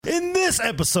this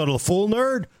episode of The Full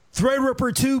Nerd,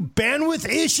 Threadripper 2 bandwidth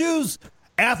issues,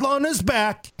 Athlon is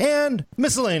back, and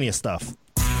miscellaneous stuff.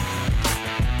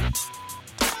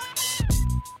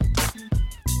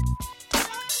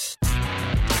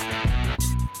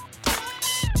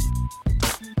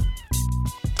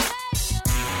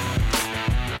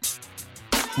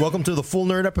 Welcome to The Full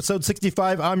Nerd, episode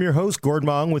 65. I'm your host, Gord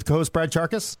Mong, with co-host Brad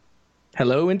Charkis.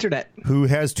 Hello, Internet. Who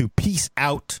has to peace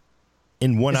out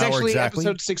in 1 hour exactly. It's actually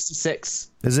episode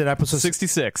 66. Is it episode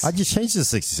 66? I just changed it to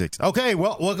 66. Okay,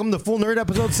 well, welcome to Full Nerd,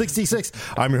 episode 66.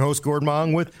 I'm your host, Gord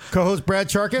Mong, with co-host Brad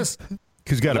Charkis,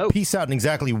 who's got to peace out in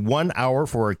exactly 1 hour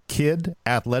for a kid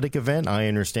athletic event. I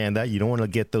understand that. You don't want to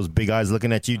get those big eyes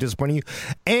looking at you, disappointing you.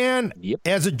 And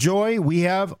as a joy, we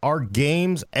have our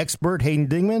games expert, Hayden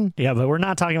Dingman. Yeah, but we're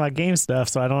not talking about game stuff,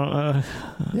 so I don't...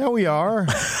 Yeah, we are.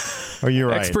 Oh, you're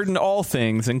right. Expert in all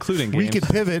things, including games.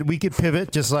 We could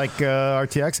pivot just like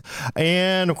RTX.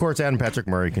 And, of course, Adam Patrick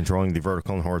Murray controlling the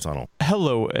vertical and horizontal.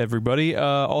 Hello, everybody.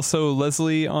 Also,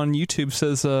 Leslie on YouTube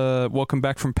says, welcome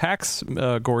back from PAX,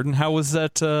 Gordon. How was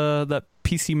that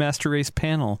PC Master Race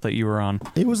panel that you were on?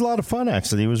 It was a lot of fun,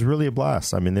 actually. It was really a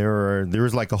blast. I mean, there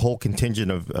was like a whole contingent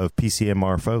of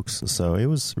PCMR folks, so it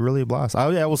was really a blast.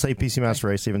 I will say PC Master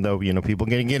Race, even though, you know, people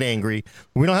can get angry.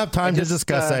 We don't have time to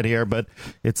discuss that here, but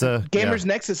it's a... Gamers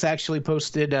Nexus actually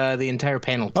posted the entire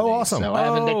panel today. Oh, awesome. So I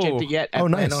haven't checked it yet. I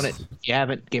plan on it. If you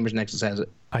haven't, Gamers Nexus has it.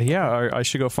 Yeah, I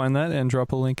should go find that and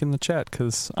drop a link in the chat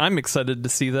because I'm excited to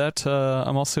see that.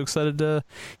 I'm also excited to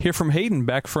hear from Hayden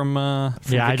back from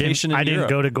vacation in Europe. I didn't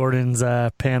go to Gordon's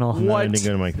panel. No, I didn't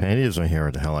go to my panel. He doesn't hear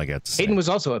what the hell I got to say. Hayden was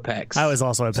also at PAX. I was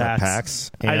also at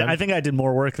PAX. I think I did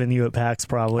more work than you at PAX,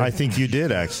 probably. I think you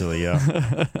did, actually,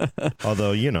 yeah.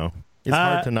 Although, you know. It's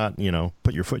hard to not, you know,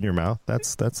 put your foot in your mouth.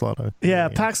 That's a lot of... Yeah,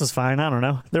 PAX was fine. I don't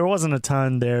know. There wasn't a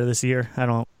ton there this year, I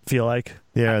don't feel like.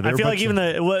 Yeah, I feel like even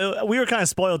we were kind of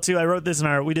spoiled, too. I wrote this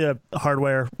we did a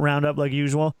hardware roundup like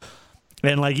usual.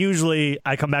 And like usually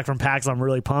I come back from PAX, I'm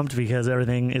really pumped because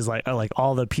everything is like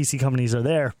all the PC companies are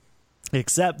there.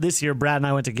 Except this year, Brad and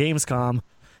I went to Gamescom,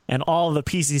 and all the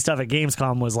PC stuff at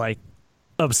Gamescom was like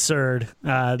absurd.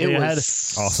 It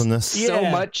was awesomeness. So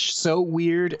much, so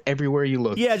weird everywhere you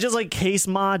look. Yeah, just like case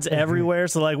mods everywhere.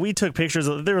 So like we took pictures.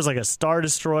 There was like a Star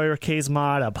Destroyer case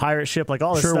mod, a pirate ship, like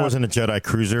all this stuff. Sure wasn't a Jedi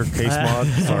Cruiser case mod.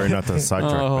 Sorry, not to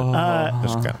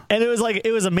sidetrack. And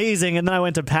it was amazing. And then I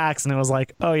went to PAX and it was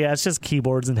like, oh yeah, it's just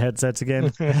keyboards and headsets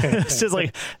again. It's just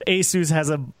like Asus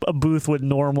has a booth with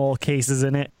normal cases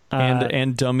in it.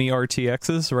 And dummy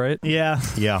RTXs, right? Yeah.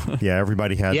 Yeah,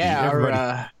 everybody had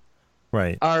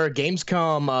right. Our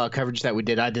Gamescom coverage that we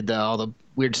did, I did all the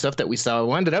weird stuff that we saw.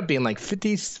 It ended up being like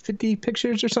 50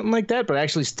 pictures or something like that, but I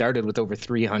actually started with over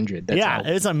 300. That's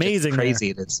it's amazing.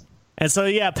 Crazy it is. And so,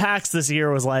 yeah, PAX this year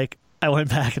was like, I went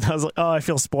back and I was like, oh, I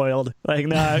feel spoiled. Like,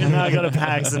 now I go to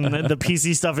PAX and the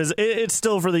PC stuff it's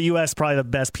still for the U.S. probably the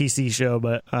best PC show,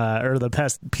 but or the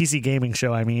best PC gaming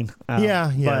show, I mean.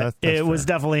 Yeah. But it was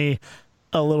definitely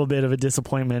a little bit of a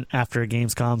disappointment after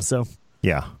Gamescom, so...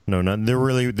 Yeah, no,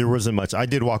 there wasn't much. I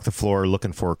did walk the floor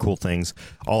looking for cool things.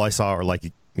 All I saw are like,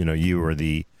 you know,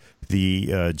 the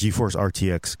GeForce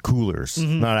RTX coolers,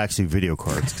 not actually video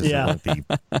cards. Like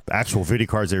the actual video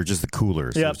cards, they were just the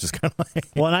coolers. Yeah, so it's just kind of like.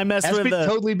 Well, and I messed with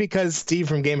totally because Steve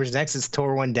from Gamers Nexus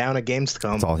tore one down at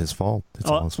Gamescom. It's all his fault.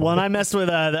 Well, and I messed with.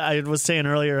 I was saying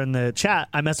earlier in the chat,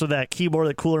 I messed with that keyboard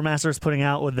that Cooler Master is putting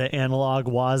out with the analog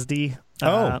WASD.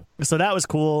 So that was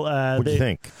cool. What do you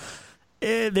think?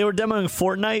 They were demoing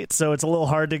Fortnite, so it's a little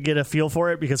hard to get a feel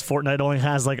for it because Fortnite only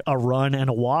has like a run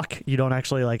and a walk. You don't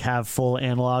actually like have full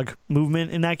analog movement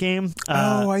in that game.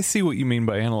 I see what you mean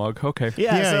by analog. Okay. I'll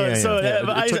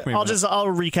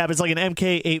recap. It's like an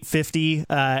MK850,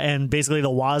 and basically the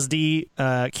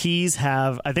WASD keys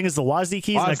have. I think it's the WASD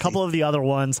keys, and a couple of the other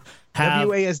ones have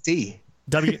WASD.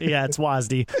 It's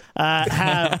WASD.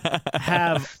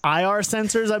 Have IR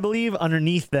sensors, I believe,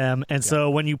 underneath them, and so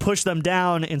when you push them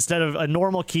down, instead of a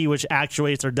normal key which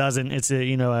actuates or doesn't, it's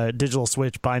a digital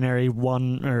switch, binary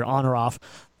one or on or off.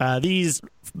 These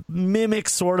mimic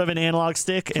sort of an analog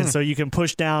stick, and so you can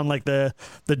push down like the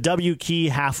W key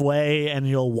halfway, and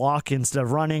you'll walk instead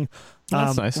of running.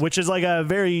 That's nice. Which is like a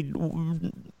very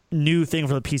new thing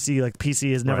for the PC. Like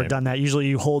PC has never done that. Usually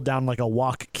you hold down like a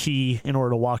walk key in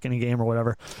order to walk in a game or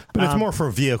whatever. But it's more for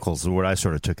vehicles, is what I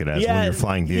sort of took it as, when you're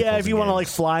flying vehicles. Yeah, if you want to like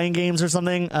fly in games or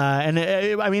something. And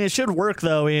it should work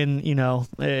though in,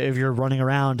 if you're running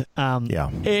around.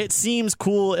 It seems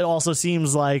cool. It also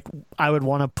seems like I would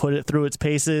want to put it through its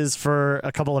paces for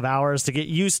a couple of hours to get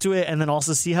used to it and then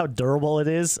also see how durable it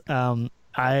is.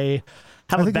 I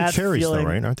have I a think they're bad cherries, feeling. though,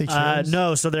 right? Aren't they cherries?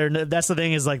 No, so that's the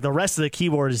thing is like the rest of the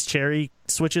keyboard is cherry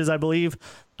switches, I believe.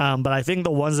 But I think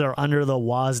the ones that are under the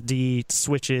WASD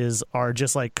switches are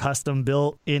just like custom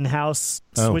built in-house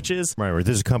switches. Right.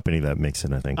 There's a company that makes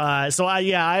it, I think. I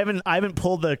haven't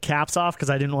pulled the caps off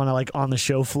because I didn't want to like on the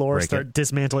show floor start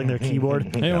dismantling their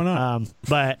keyboard. Hey, why not?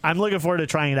 But I'm looking forward to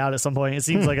trying it out at some point. It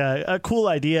seems like a cool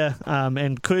idea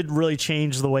and could really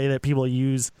change the way that people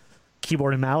use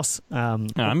keyboard and mouse. I'm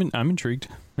intrigued.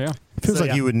 Yeah. It feels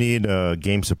like you would need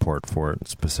game support for it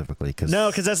specifically. No,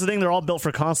 because that's the thing. They're all built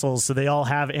for consoles, so they all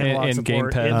have analog and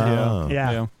support.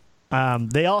 gamepad.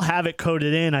 They all have it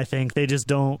coded in, I think. They just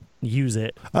don't use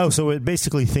it. Oh, so it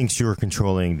basically thinks you're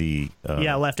controlling the...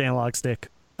 left analog stick.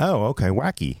 Oh, okay.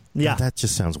 Wacky. Yeah. That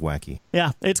just sounds wacky.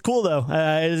 Yeah, it's cool, though.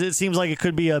 It seems like it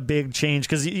could be a big change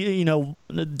because,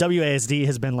 WASD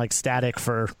has been like static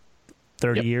for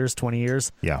 30 years, 20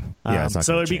 years. Yeah. It's not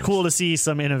so it'd change. be cool to see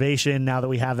some innovation now that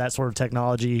we have that sort of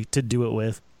technology to do it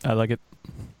with. I like it.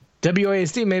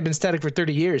 WASD may have been static for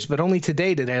 30 years, but only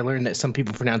today did I learn that some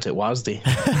people pronounce it WASD.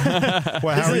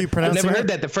 Well, how are you I've pronouncing never it? heard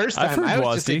that the first I've time. heard I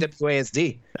was just saying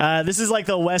WASD. This is like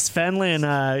the Wes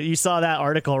Fenlon. You saw that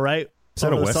article, right? Is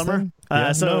that over a the Wes summer? thing?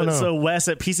 Yeah. No. So Wes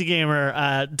at PC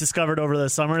Gamer discovered over the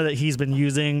summer that he's been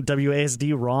using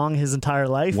WASD wrong his entire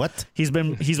life. What? He's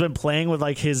been playing with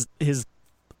like his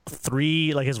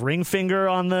three, like his ring finger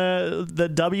on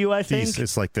the W, I think.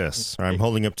 It's like this. I'm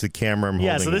holding up to the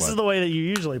camera. So this is the way that you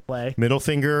usually play. Middle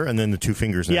finger and then the two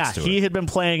fingers next to it. He had been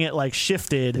playing it like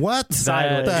shifted. What?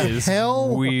 Sideways. What the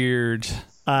hell? Weird.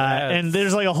 And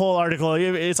there's like a whole article.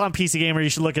 It's on PC Gamer. You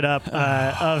should look it up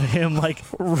of him like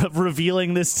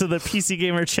revealing this to the PC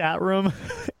Gamer chat room,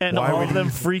 and all of them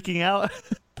freaking out.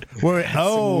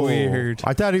 Weird.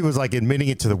 I thought he was like admitting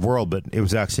it to the world, but it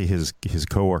was actually his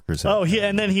coworkers.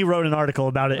 And then he wrote an article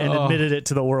about it and admitted it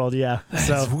to the world. Yeah,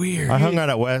 That's weird. I hung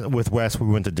out with Wes. We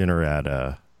went to dinner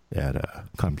at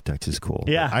Computex. Is cool.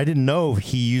 Yeah, I didn't know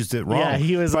he used it wrong. Yeah,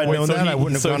 he was. If I'd known that, I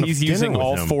wouldn't have gone to he's dinner using with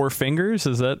all him. 4 fingers.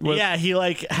 Is that what? Yeah, he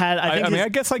like had. I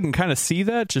guess I can kind of see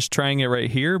that just trying it right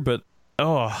here, but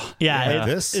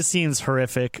it seems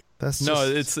horrific.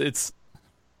 It's.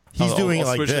 He's doing it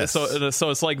like this. So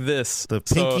it's like this. The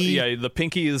pinky, the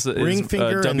pinky is ring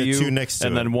finger, W, and the two next to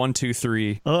and it. then 1, 2,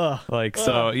 3.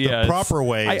 The proper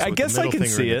way. Is I with guess the I middle can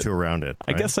finger see and the it. two around it.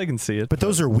 I right? guess I can see it. But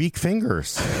those are weak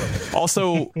fingers.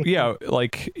 Also,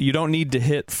 like you don't need to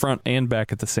hit front and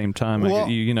back at the same time. Well,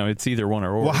 it's either one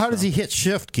or. Well, how does he hit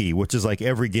Shift key, which is like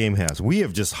every game has? We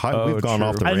have just we've gone true.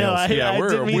 off the rails. I know. I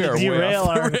didn't mean to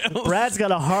derail. Brad's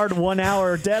got a hard 1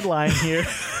 hour deadline here.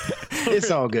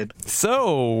 It's all good.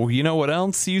 So, you know what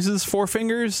else uses 4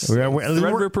 fingers?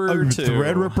 Threadripper 2.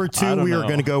 Threadripper 2. We are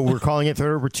going to go. We're calling it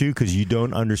Threadripper 2 because you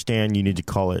don't understand. You need to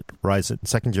call it Ryzen,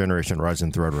 second generation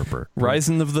Ryzen Threadripper.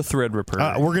 Ryzen of the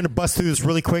Threadripper. We're going to bust through this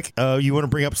really quick. You want to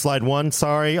bring up slide 1?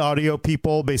 Sorry, audio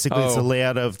people. Basically, it's a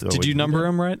layout of. Did you number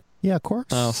them right? Yeah, of course.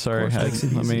 Oh, sorry. Makes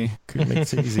it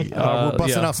easy. We're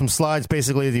busting out some slides.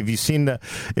 Basically, if you've seen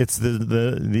it's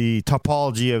the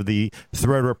topology of the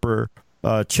Threadripper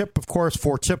chip, of course,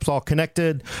 4 chips all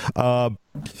connected.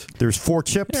 There's 4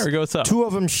 chips. There we go. What's up? 2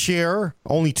 of them share.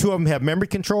 Only 2 of them have memory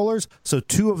controllers. So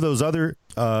 2 of those other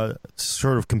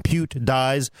sort of compute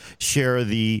dies share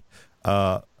the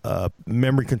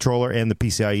memory controller and the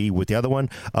PCIe with the other one.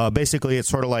 Basically, it's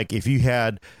sort of like if you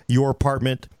had your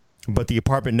apartment, but the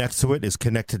apartment next to it is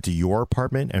connected to your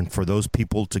apartment, and for those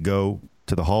people to go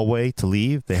to the hallway to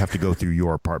leave, they have to go through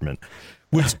your apartment,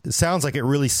 which sounds like it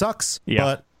really sucks,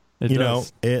 but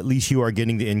at least you are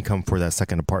getting the income for that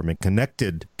second apartment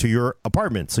connected to your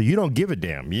apartment. So you don't give a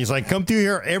damn. He's like, come through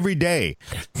here every day.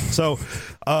 So,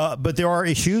 but there are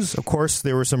issues. Of course,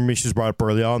 there were some issues brought up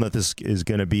early on that this is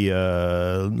going to be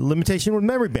a limitation with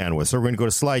memory bandwidth. So we're going to go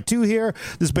to slide 2 here.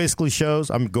 This basically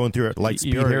shows, I'm going through it light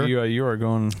speed here. You are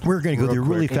going. We're going to go through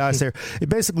really fast there. It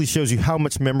basically shows you how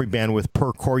much memory bandwidth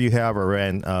per core you have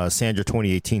around Sandra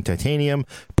 2018 Titanium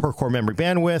per core memory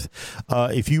bandwidth.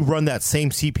 If you run that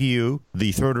same CPU,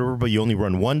 the Threadripper, but you only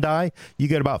run 1 die, you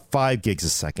get about 5 gigs a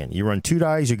second. You run 2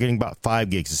 dies, you're getting about 5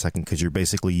 gigs a second because you're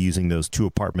basically using those 2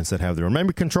 apartments that have their own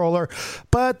memory controller.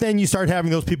 But then you start having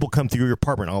those people come through your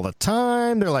apartment all the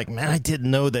time. They're like, man, I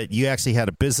didn't know that you actually had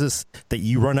a business that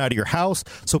you run out of your house.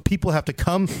 So people have to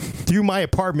come through my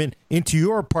apartment into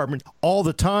your apartment all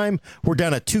the time. We're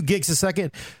down at 2 gigs a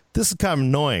second. This is kind of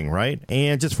annoying, right?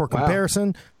 And just for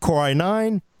comparison, Core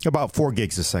i9, about 4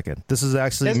 gigs a second. This is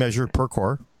actually measured per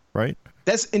core, right?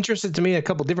 That's interesting to me in a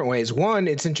couple different ways. One,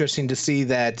 it's interesting to see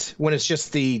that when it's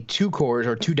just the 2 cores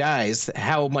or 2 dies,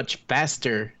 how much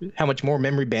faster, how much more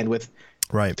memory bandwidth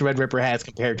Right. Threadripper has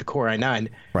compared to Core i9.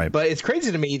 Right. But it's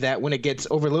crazy to me that when it gets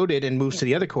overloaded and moves to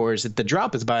the other cores, that the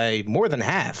drop is by more than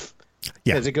half.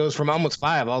 Yeah. Because it goes from almost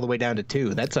 5 all the way down to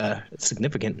 2. That's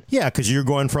significant. Yeah, because you're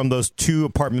going from those 2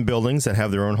 apartment buildings that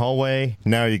have their own hallway.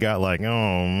 Now you got like, oh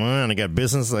man, I got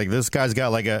business. Like this guy's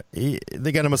got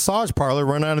they got a massage parlor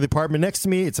run out of the apartment next to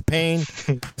me. It's a pain.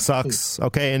 Sucks.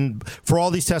 Okay, and for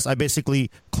all these tests, I basically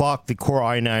clocked the Core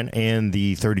i9 and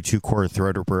the 32-core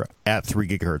Threadripper at 3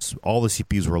 gigahertz. All the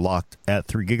CPUs were locked at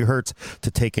 3 gigahertz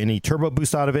to take any turbo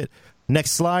boost out of it.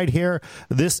 Next slide here.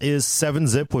 This is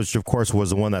 7-zip, which of course was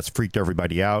the one that's freaked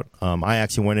everybody out. I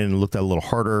actually went in and looked at it a little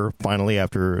harder. Finally,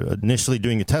 after initially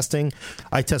doing the testing,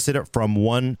 I tested it from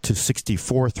 1 to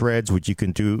 64 threads, which you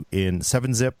can do in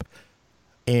 7-zip.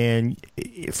 And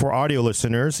for audio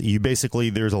listeners, you basically,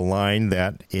 there's a line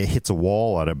that it hits a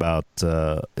wall at about,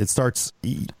 it starts...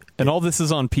 And all this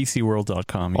is on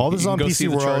PCWorld.com. All this is on PC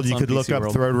World. You could look up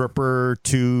Threadripper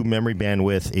 2 memory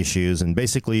bandwidth issues. And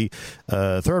basically,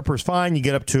 Threadripper is fine. You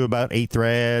get up to about 8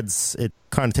 threads. It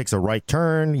kind of takes a right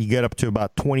turn. You get up to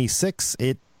about 26.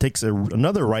 It takes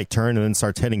another right turn and then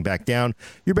starts heading back down.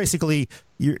 You're basically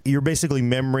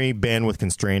memory bandwidth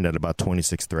constrained at about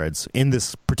 26 threads. In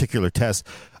this particular test,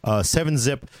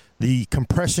 7-zip, the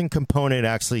compression component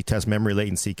actually tests memory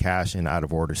latency, cache, and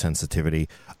out-of-order sensitivity.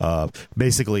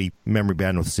 Basically, memory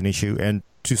bandwidth is an issue. And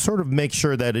to sort of make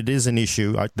sure that it is an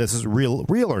issue, this is real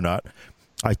or not,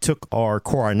 I took our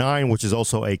Core i9, which is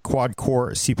also a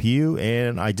quad-core CPU,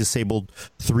 and I disabled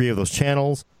 3 of those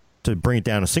channels to bring it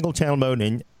down to single-channel mode.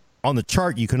 And on the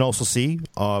chart, you can also see,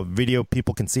 video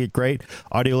people can see it great.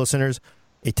 Audio listeners,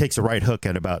 it takes a right hook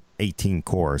at about 18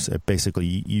 cores.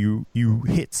 Basically, you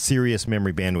hit serious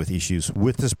memory bandwidth issues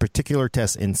with this particular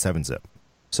test in 7-zip.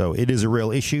 So it is a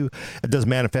real issue. It does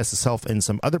manifest itself in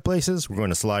some other places. We're going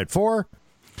to slide 4.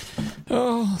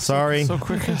 Oh, sorry. So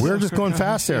quick. We're just going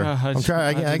fast here. Yeah, I'm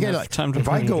trying. I get like, if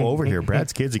I go over here,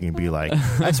 Brad's kids are going to be like,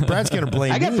 Brad's going to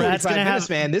blame I got me. Brad's going to have,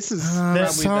 man. This is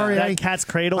sorry. That Cat's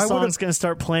Cradle song's going to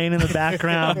start playing in the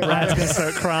background. Brad's going to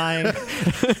start crying.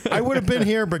 I would have been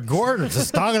here, but Gordon's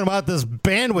just talking about this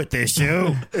bandwidth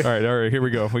issue. All right, here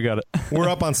we go. We got it. We're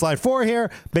up on slide 4 here.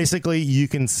 Basically, you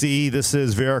can see this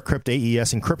is VeraCrypt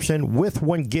AES encryption with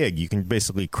 1 gig. You can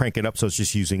basically crank it up so it's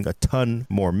just using a ton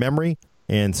more memory.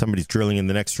 And somebody's drilling in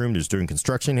the next room. There's doing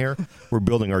construction here. We're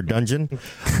building our dungeon.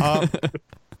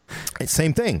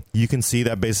 Same thing. You can see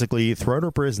that basically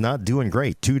Threadripper is not doing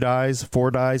great. 2 dies,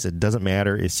 4 dies, it doesn't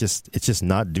matter. It's just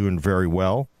not doing very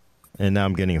well. And now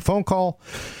I'm getting a phone call.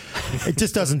 It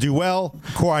just doesn't do well.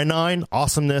 Core i9,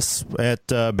 awesomeness at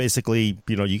basically,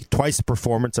 twice the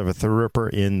performance of a Threadripper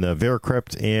in the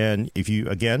VeraCrypt. And if you,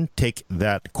 again, take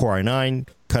that Core i9,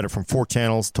 cut it from 4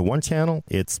 channels to 1 channel,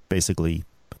 it's basically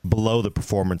below the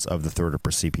performance of the Threadripper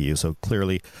CPU. So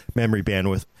clearly, memory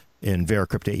bandwidth in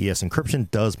VeraCrypt AES encryption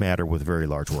does matter with very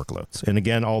large workloads. And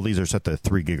again, all these are set to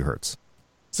 3 gigahertz.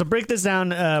 So break this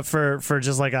down for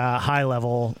just like a high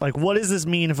level. Like, what does this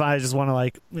mean if I just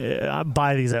want to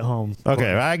buy these at home?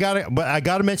 Okay, I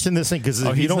gotta mention this thing because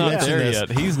if you don't mention this,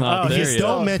 he's not there yet.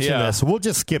 Don't mention this. We'll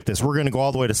just skip this. We're gonna go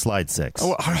all the way to slide 6.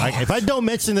 If I don't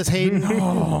mention this, Hayden,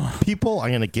 people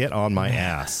are gonna get on my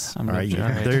ass. All right,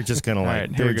 they're just gonna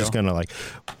like. They're just gonna like.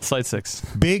 Slide 6.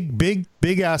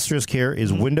 Big asterisk here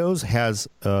is Windows has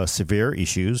severe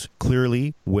issues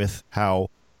clearly with how.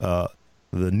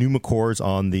 The NUMA cores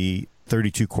on the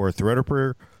 32-core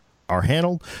Threadripper are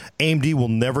handled. AMD will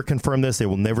never confirm this. They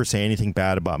will never say anything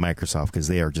bad about Microsoft because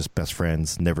they are just best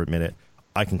friends, never admit it.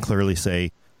 I can clearly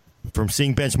say from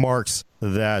seeing benchmarks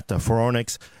that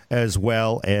Phoronix as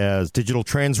well as Digital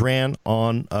Trends ran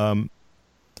on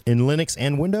in Linux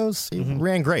and Windows, it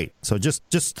ran great. So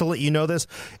just to let you know this,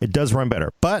 it does run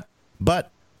better. But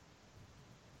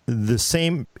the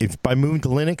same, if by moving to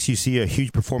Linux, you see a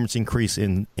huge performance increase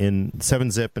in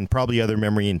 7-zip and probably other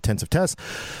memory-intensive tests,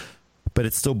 but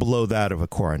it's still below that of a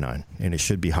Core i9, and it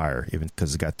should be higher, even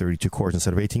because it's got 32 cores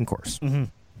instead of 18 cores.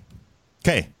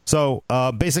 Okay, so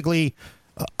basically,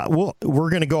 we're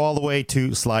going to go all the way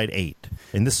to slide 8,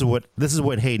 and this is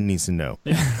what Hayden needs to know.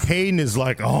 Hayden is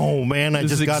like, oh man, I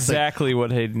just got exactly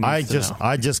what Hayden needs to know.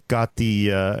 I just got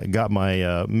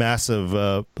my massive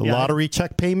lottery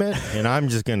check payment, and I'm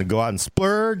just going to go out and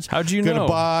splurge. How'd you know? Going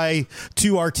to buy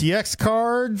 2 RTX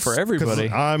cards for everybody.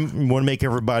 I want to make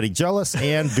everybody jealous.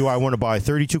 And do I want to buy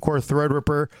 32-core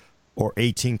Threadripper or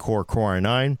 18-core Core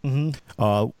i9?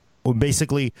 Well,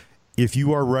 basically, if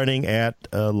you are running at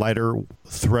lighter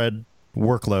thread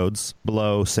workloads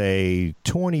below, say,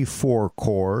 24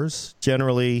 cores,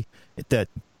 generally that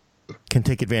can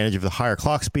take advantage of the higher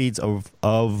clock speeds of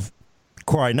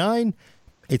Core i9,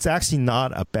 it's actually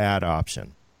not a bad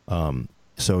option.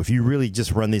 So if you really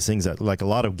just run these things at like a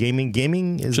lot of gaming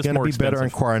is going to be better on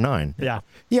Core i9.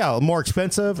 Yeah, more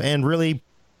expensive, and really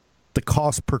the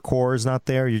cost per core is not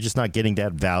there. You're just not getting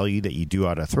that value that you do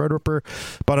out of Threadripper.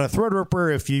 But on a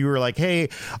Threadripper, if you were like, hey,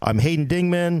 I'm Hayden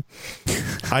Dingman,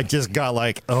 I just got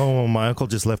my uncle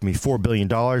just left me $4 billion.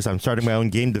 I'm starting my own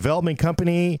game development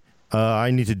company.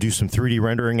 I need to do some 3D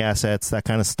rendering assets, that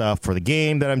kind of stuff for the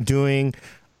game that I'm doing.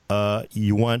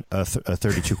 You want a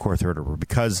 32-core Threadripper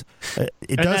because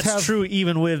that's true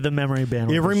even with the memory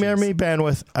bandwidth. Memory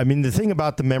bandwidth. I mean, the thing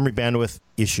about the memory bandwidth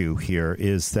issue here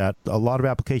is that a lot of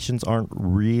applications aren't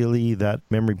really that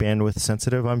memory bandwidth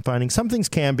sensitive. I'm finding some things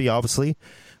can be, obviously,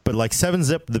 but like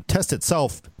 7-zip, the test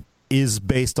itself is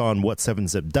based on what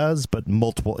 7-zip does, but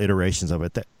multiple iterations of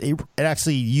it. That it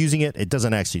actually using it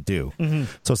doesn't actually do. Mm-hmm.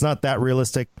 So it's not that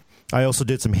realistic. I also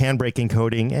did some handbrake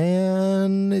encoding,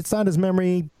 and it's not as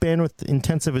memory bandwidth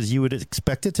intensive as you would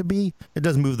expect it to be. It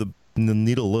does move the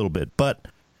needle a little bit. But,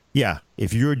 yeah,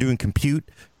 if you're doing compute,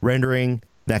 rendering,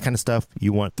 that kind of stuff,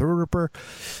 you want Threadripper.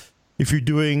 If you're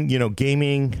doing,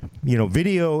 gaming,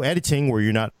 video editing where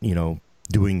you're not,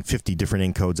 doing 50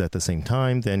 different encodes at the same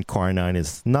time, then Core i9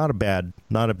 is not a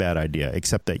bad idea,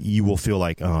 except that you will feel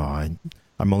like,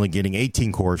 I'm only getting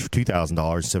 18 cores for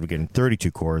 $2,000 instead of getting 32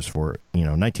 cores for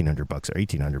 $1,900 or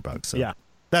 $1,800. So yeah,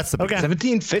 that's the big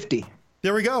 $1,750.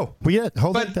 There we go.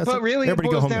 But really, it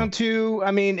boils down to. I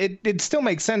mean, it still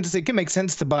makes sense. It can make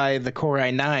sense to buy the Core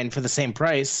i9 for the same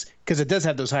price because it does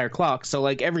have those higher clocks. So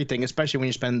like everything, especially when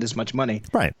you spend this much money,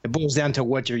 right? It boils down to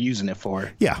what you're using it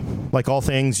for. Yeah, like all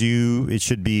things, it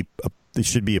should be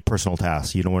a personal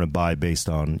task. You don't want to buy based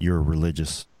on your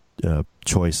religious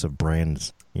choice of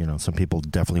brands. Some people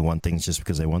definitely want things just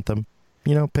because they want them.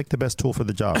 Pick the best tool for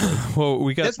the job.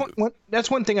 Right? Well, that's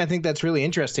one thing I think that's really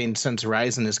interesting since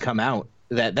Ryzen has come out.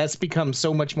 That's become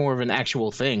so much more of an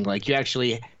actual thing. Like you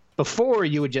actually, before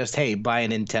you would just, hey, buy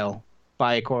an Intel,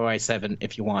 buy a Core i7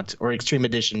 if you want, or Extreme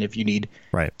Edition if you need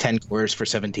 10 cores for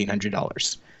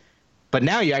 $1,700. But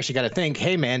now you actually got to think,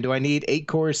 hey, man, do I need 8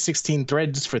 cores, 16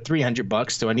 threads for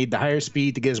 $300? Do I need the higher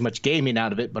speed to get as much gaming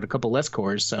out of it, but a couple less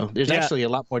cores? So there's actually a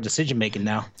lot more decision-making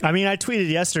now. I mean, I tweeted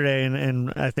yesterday,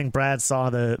 and I think Brad saw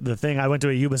the thing. I went to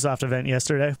a Ubisoft event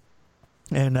yesterday,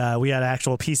 and we had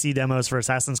actual PC demos for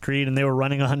Assassin's Creed, and they were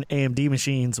running on AMD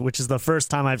machines, which is the first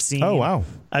time I've seen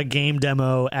a game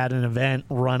demo at an event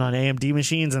run on AMD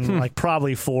machines in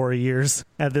probably 4 years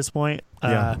at this point.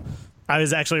 I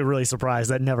was actually really surprised.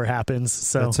 That never happens.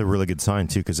 So that's a really good sign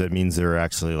too, because it means they're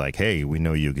actually like, "Hey, we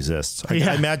know you exist."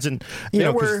 I imagine.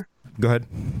 Go ahead.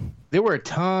 There were a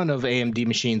ton of AMD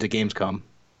machines at Gamescom.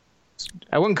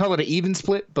 I wouldn't call it an even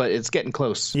split, but it's getting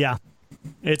close. Yeah,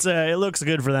 it looks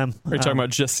good for them. Are you talking about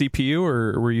just CPU,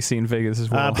 or were you seeing Vegas as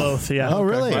well? Both. Yeah. Oh,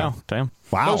 really? Wow. Damn.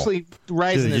 Wow. Mostly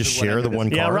Ryzen. Did they just share the one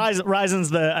card? Yeah,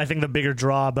 Ryzen's I think the bigger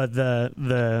draw, but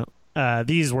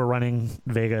these were running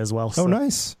Vega as well. So. Oh,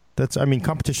 nice.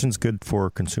 Competition's good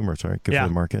for consumers, right? Good for the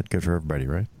market, good for everybody,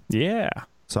 right? Yeah.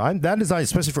 So that is nice,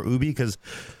 especially for Ubi, because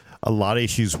a lot of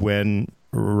issues when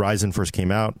Ryzen first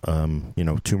came out,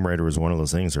 Tomb Raider was one of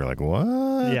those things. They're like,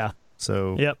 what? Yeah.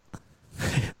 So. Yep.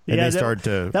 And they started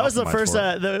to. That was the first.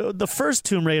 The first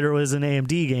Tomb Raider was an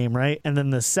AMD game, right? And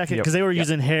then the second, because they were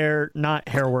using not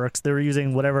Hairworks, they were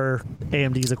using whatever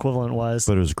AMD's equivalent was.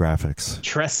 But it was graphics.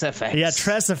 TressFX. Yeah,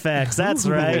 TressFX. That's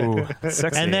right. Ooh,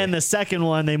 sexy. And then the second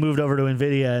one, they moved over to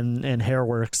NVIDIA and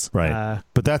Hairworks. Right.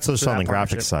 But that's just on the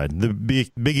graphics side. The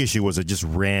big issue was it just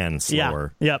ran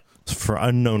slower. Yeah. Yep. For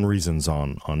unknown reasons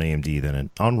on AMD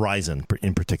on Ryzen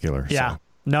in particular. Yeah. So.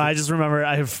 No, I just remember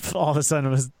all of a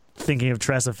sudden was thinking of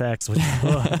TressFX, which I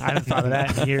haven't thought of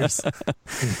that in years.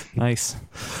 Nice.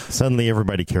 Suddenly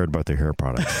everybody cared about their hair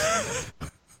products.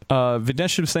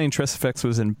 Vinesh was saying TressFX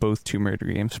was in both Tomb Raider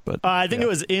games, but I think it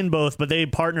was in both, but they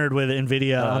partnered with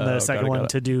NVIDIA on the second one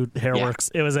to do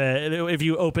Hairworks. Yeah. It was if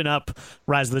you open up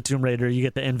Rise of the Tomb Raider, you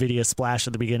get the NVIDIA splash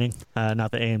at the beginning,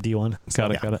 not the AMD one. So,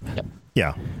 got it. Yep.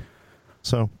 Yeah.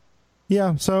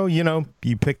 So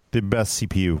you pick the best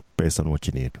CPU based on what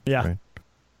you need. Yeah. Right?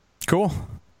 Cool.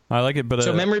 I like it, but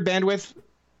so memory bandwidth.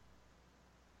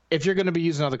 If you're going to be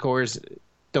using other cores,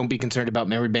 don't be concerned about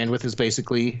memory bandwidth. Is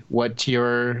basically what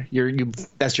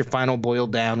that's your final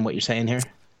boiled down. What you're saying here.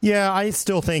 Yeah, I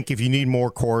still think if you need more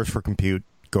cores for compute,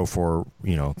 go for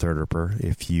Threadripper.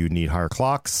 If you need higher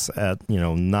clocks at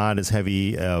not as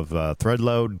heavy of thread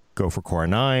load, go for Core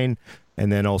i9.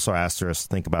 And then also asterisk,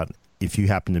 think about if you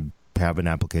happen to have an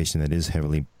application that is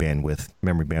heavily memory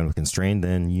bandwidth constrained,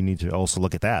 then you need to also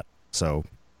look at that. So.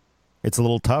 It's a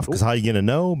little tough because how are you going to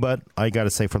know? But I got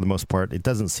to say, for the most part, it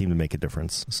doesn't seem to make a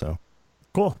difference. So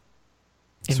cool.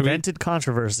 Invented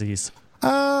controversies.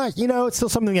 It's still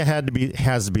something that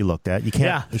has to be looked at. You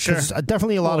can't. Yeah, sure.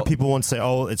 Definitely, a lot of people want to say,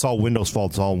 "Oh, it's all Windows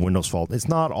fault. It's all Windows fault." It's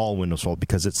not all Windows fault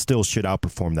because it still should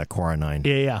outperform that Core i9.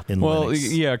 Yeah. In well,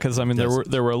 Linux. yeah, because I mean,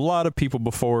 there were a lot of people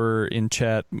before in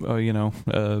chat,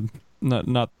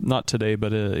 not today,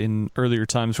 but in earlier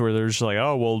times where there's like,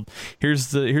 oh well, here's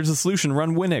the solution,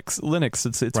 run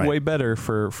Linux. It's right. way better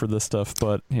for this stuff,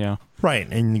 but yeah. Right,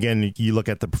 and again, you look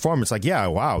at the performance, like, yeah,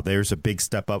 wow, there's a big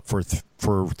step up for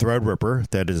Threadripper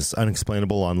that is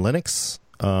unexplainable on Linux,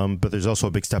 but there's also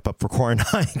a big step up for Core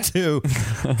i9 too,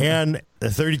 and the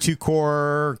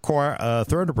 32-core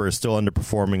Threadripper is still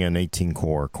underperforming an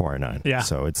 18-core Core i9. Yeah,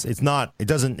 so it's not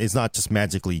just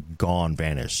magically gone,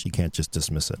 vanished. You can't just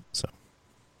dismiss it. So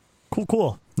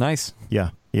cool, nice, yeah.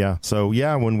 So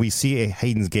yeah, when we see a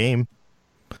Hayden's game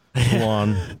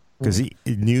on. Because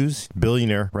news,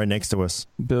 billionaire, right next to us.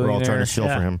 We're all trying to shill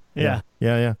for him. Yeah.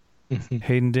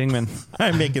 Hayden Dingman.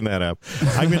 I'm making that up.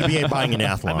 I'm going to be buying an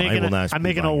Athlon. I'm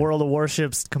making a World of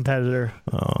Warships competitor.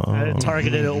 I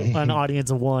targeted an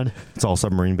audience of one. It's all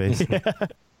submarine based. Yeah.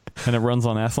 And it runs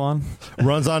on Athlon?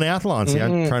 Runs on Athlon. See,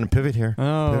 I'm trying to pivot here.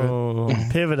 Oh.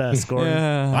 Pivot us, Gordon.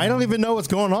 Yeah. I don't even know what's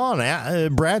going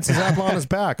on. Brad says Athlon is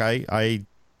back. I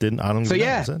don't know. So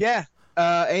yeah.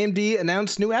 AMD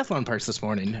announced new Athlon parts this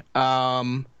morning,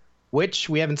 which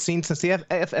we haven't seen since the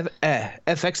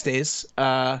FX days.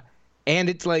 And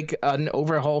it's like an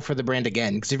overhaul for the brand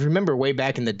again. Because if you remember way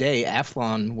back in the day,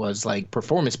 Athlon was like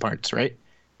performance parts, right?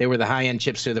 They were the high-end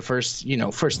chips. They're the first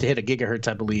to hit a gigahertz,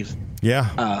 I believe.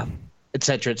 Yeah. Et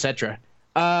cetera, et cetera.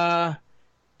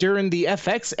 During the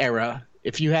FX era,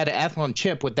 if you had an Athlon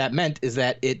chip, what that meant is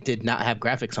that it did not have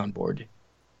graphics on board.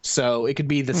 So it could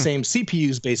be the same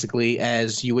CPUs basically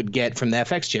as you would get from the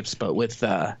FX chips, but with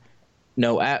no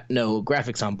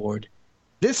graphics on board.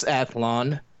 This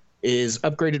Athlon is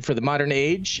upgraded for the modern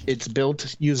age. It's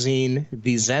built using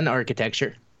the Zen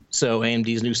architecture, so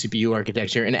AMD's new CPU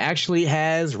architecture, and it actually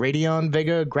has Radeon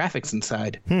Vega graphics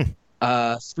inside.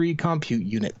 3 compute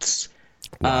units.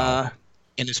 And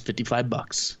it's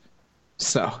 $55.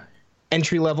 So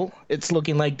entry level. It's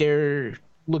looking like they're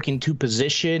looking to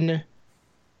position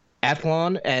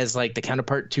Athlon as like the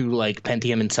counterpart to like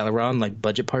Pentium and Celeron, like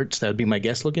budget parts. That would be my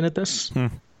guess looking at this.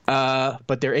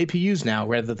 But they're APUs now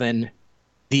rather than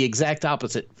the exact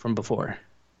opposite from before.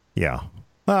 Yeah.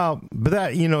 Well, but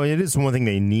that, it is one thing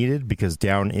they needed because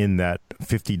down in that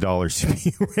 $50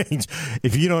 CPU range,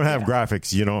 if you don't have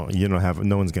graphics, you don't have,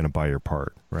 no one's going to buy your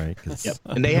part, right? Yep.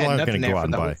 And they had nothing there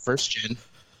from the whole first gen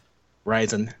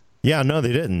Ryzen. Yeah, no,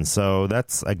 they didn't. So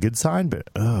that's a good sign. But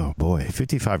oh boy,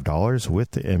 $55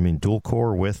 with, dual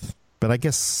core with. But I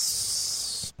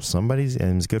guess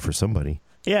it's good for somebody.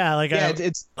 Yeah,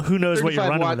 it's who knows what you're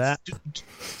running with that.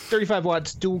 35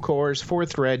 watts, dual cores, 4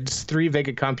 threads, 3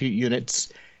 Vega compute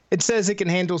units. It says it can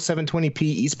handle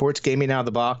 720p esports gaming out of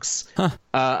the box.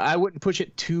 I wouldn't push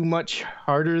it too much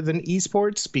harder than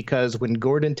esports because when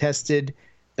Gordon tested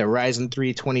the Ryzen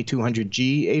 3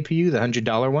 2200G APU, the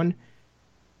 $100 one,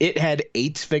 it had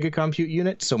 8 Vega compute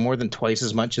units, so more than twice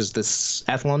as much as this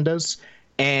Athlon does.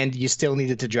 And you still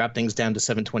needed to drop things down to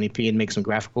 720p and make some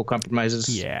graphical compromises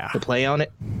to play on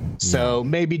it. So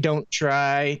maybe don't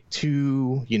try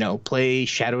to, play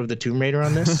Shadow of the Tomb Raider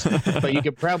on this, but you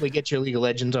could probably get your League of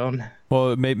Legends on.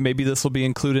 Well, maybe this will be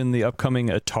included in the upcoming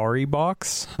Atari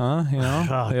box, huh?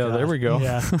 There we go.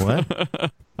 Yeah.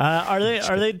 What? Are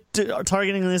they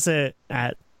targeting this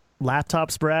at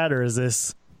laptops, Brad, or is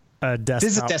this a desktop?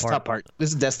 This is a desktop part. This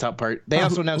is a desktop part. They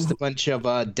also announced a bunch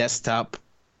of desktop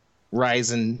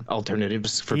Ryzen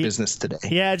alternatives for business today.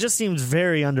 Yeah, it just seems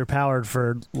very underpowered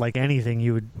for like anything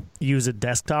you would use a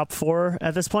desktop for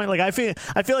at this point. Like I feel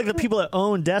like the people that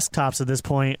own desktops at this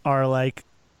point are like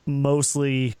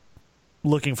mostly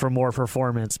looking for more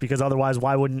performance because otherwise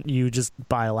why wouldn't you just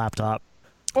buy a laptop?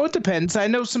 Well, it depends. I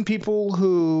know some people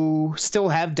who still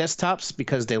have desktops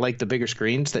because they like the bigger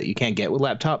screens that you can't get with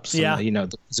laptops. Yeah.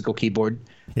 The physical keyboard.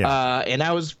 Yeah. And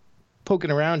I was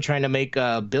poking around trying to make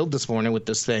a build this morning with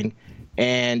this thing,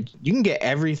 and you can get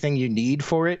everything you need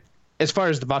for it as far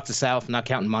as the box itself, not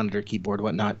counting monitor, keyboard,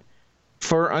 whatnot,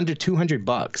 for under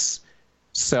 $200.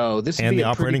 So this and the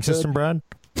operating system, Brad.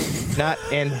 Not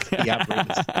and the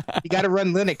operating system. You got to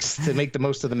run Linux to make the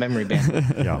most of the memory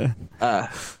bandwidth.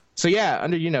 Yeah. So yeah,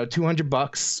 under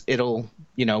 $200, it'll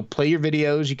play your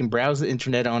videos. You can browse the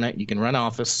internet on it. You can run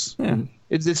Office. Yeah.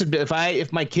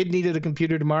 If my kid needed a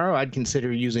computer tomorrow, I'd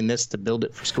consider using this to build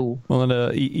it for school. Well,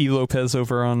 and E. Lopez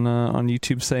over on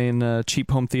YouTube saying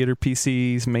cheap home theater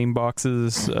PCs, main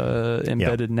boxes,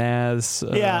 embedded NAS,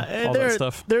 all that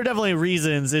stuff. There are definitely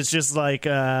reasons. It's just like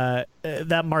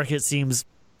that market seems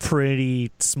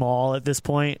pretty small at this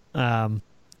point.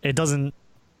 It doesn't.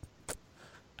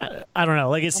 I don't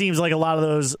know. Like, it seems like a lot of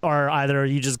those are either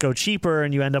you just go cheaper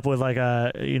and you end up with like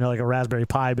a Raspberry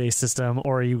Pi based system,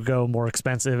 or you go more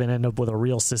expensive and end up with a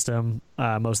real system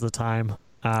most of the time.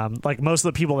 Like, most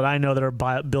of the people that I know that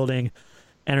are building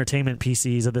entertainment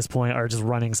PCs at this point are just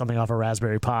running something off a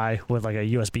Raspberry Pi with like a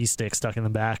USB stick stuck in the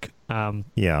back.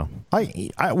 Yeah,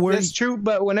 that's true.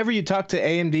 But whenever you talk to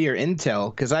AMD or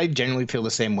Intel, because I generally feel the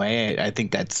same way, I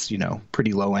think that's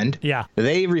pretty low end. Yeah,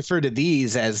 they refer to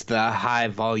these as the high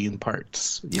volume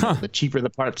parts. The cheaper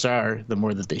the parts are, the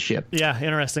more that they ship. Yeah,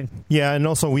 interesting. Yeah, and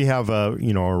also we have a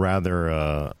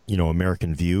rather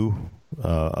American view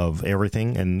of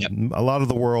everything, and a lot of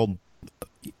the world.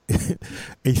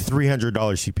 A $300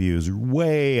 CPU is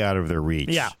way out of their reach.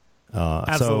 Yeah,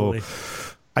 absolutely.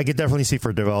 So I could definitely see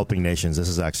for developing nations, this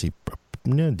is actually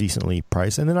decently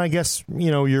priced. And then I guess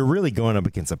you're really going up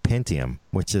against a Pentium,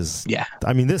 which is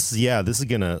I mean this is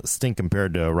gonna stink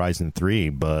compared to Ryzen 3,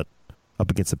 but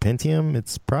up against a Pentium,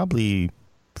 it's probably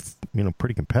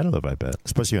pretty competitive, I bet,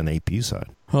 especially on the APU side.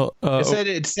 Well,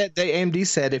 it said the AMD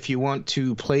said if you want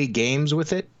to play games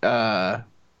with it,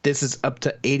 this is up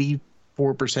to 84%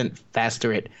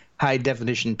 faster at high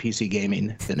definition PC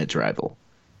gaming than its rival.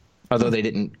 Although they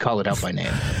didn't call it out by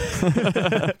name.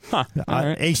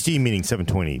 Right. HD meaning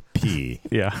 720p.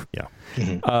 Yeah.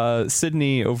 Mm-hmm.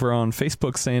 Sydney over on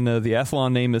Facebook saying the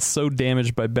Athlon name is so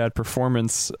damaged by bad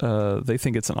performance, they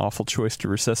think it's an awful choice to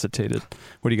resuscitate it.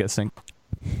 What do you guys think?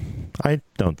 I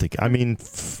don't think. I mean,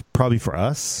 probably for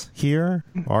us here,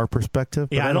 our perspective.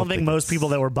 Yeah, I don't think most people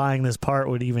that were buying this part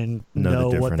would even know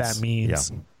what that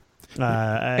means. Yeah.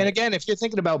 And again, if you're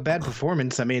thinking about bad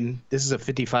performance, I mean, this is a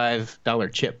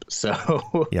 $55 chip.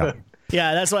 So yeah,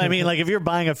 that's what I mean. Like, if you're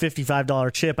buying a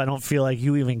 $55 chip, I don't feel like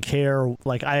you even care.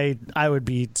 Like, I would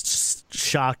be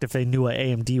shocked if they knew what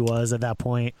AMD was at that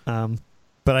point.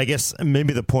 But I guess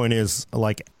maybe the point is,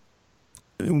 like,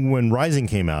 when Ryzen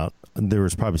came out, there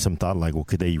was probably some thought like, well,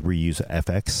 could they reuse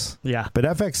FX? Yeah. But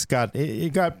FX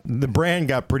the brand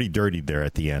got pretty dirty there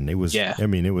at the end. It was, I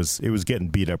mean, it was getting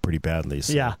beat up pretty badly.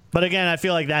 So. Yeah. But again, I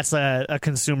feel like that's a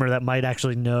consumer that might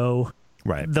actually know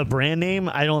the brand name.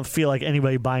 I don't feel like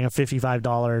anybody buying a $55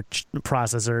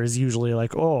 processor is usually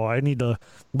like, oh, I need to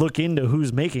look into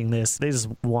who's making this. They just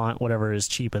want whatever is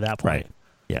cheap at that point. Right.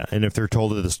 Yeah. And if they're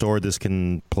told at the store this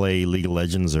can play League of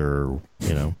Legends or,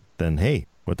 then hey,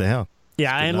 what the hell?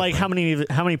 Yeah, and like how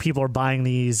many people are buying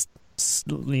these,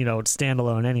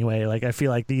 standalone anyway? Like, I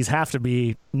feel like these have to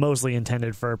be mostly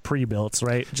intended for pre-builts,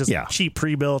 right? Just cheap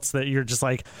pre-builts that you're just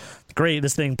like, great,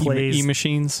 this thing plays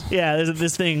e-machines. Yeah,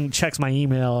 this thing checks my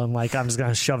email, and like I'm just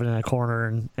gonna shove it in a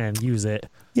corner and use it.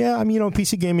 Yeah, I mean,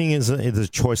 PC gaming is a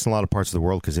choice in a lot of parts of the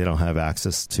world because they don't have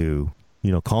access to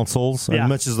consoles. As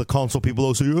much as the console people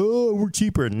will say, oh, we're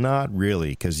cheaper, not really,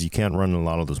 because you can't run in a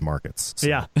lot of those markets. So.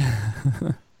 Yeah.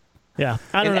 Yeah,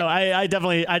 I don't know. I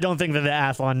definitely don't think that the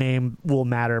Athlon name will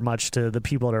matter much to the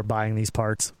people that are buying these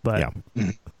parts. But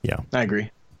yeah, I agree.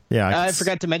 Yeah, I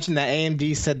forgot to mention that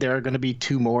AMD said there are going to be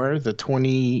two more: the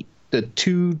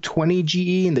 220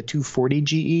 GE and the 240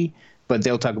 GE. But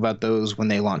they'll talk about those when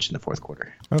they launch in the fourth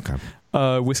quarter. Okay.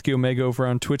 Whiskey Omega over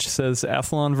on Twitch says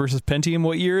Athlon versus Pentium.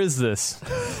 What year is this?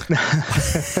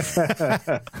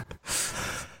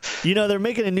 They're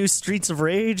making a new Streets of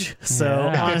Rage, so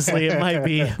honestly, it might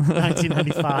be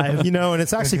 1995. And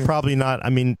it's actually probably not. I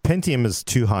mean, Pentium is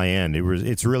too high end.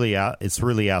 It's really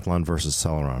Athlon versus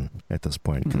Celeron at this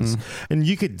point.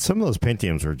 And some of those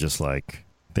Pentiums are just like,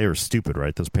 they were stupid,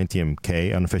 right? Those Pentium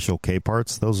K, unofficial K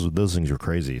parts, those things are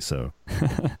crazy. So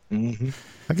I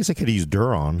guess I could use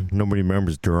Duron. Nobody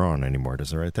remembers Duron anymore,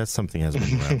 does it? Right? That's something that hasn't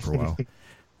been around for a while.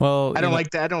 Well, I don't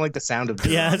like that. I don't like the sound of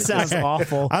Duron. Yeah, it sounds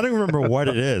awful. I don't remember what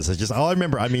it is. It's just all I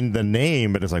remember. I mean, the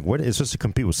name, but it's like, what? It's just to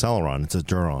compete with Celeron. It's a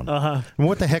Duron. And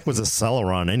what the heck was a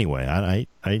Celeron anyway? I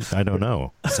don't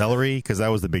know. Celery, because that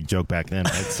was the big joke back then.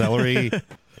 Right? Celery,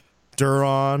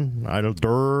 Duron. I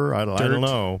don't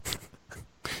know.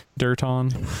 Dirt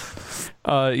on.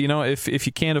 If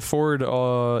you can't afford a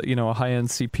high-end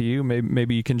CPU,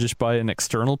 maybe you can just buy an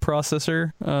external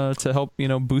processor to help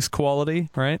boost quality,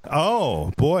 right?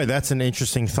 Oh boy, that's an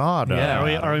interesting thought.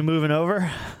 Yeah, are we moving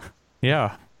over?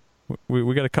 Yeah.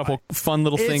 We got a couple fun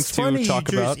little things to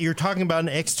talk about. You're talking about an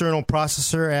external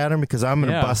processor, Adam, because I'm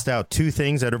going to bust out two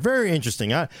things that are very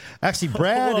interesting. Actually,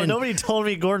 Brad. Nobody told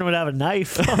me Gordon would have a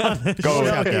knife.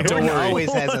 Gordon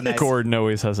always has a knife. Gordon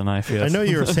always has a knife. Yes. I know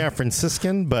you're a San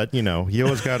Franciscan, but you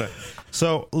always got to.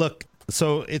 So look,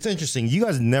 it's interesting. You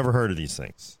guys never heard of these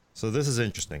things. So this is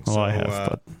interesting. Well, so, I have,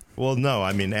 but... Well, no,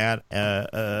 I mean,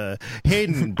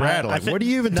 Hayden, Brad, what are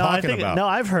you even talking about? No,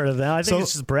 I've heard of them. I think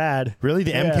it's just Brad. Really?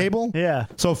 The mCable? Yeah.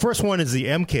 So first one is the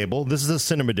mCable. This is the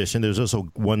Cinema Edition. There's also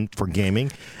one for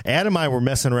gaming. Adam and I were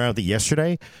messing around with it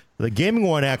yesterday. The gaming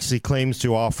one actually claims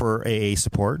to offer AA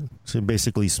support. So it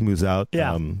basically smooths out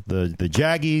the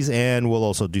jaggies and will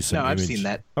also do some I've seen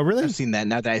that. Oh, really? I've seen that.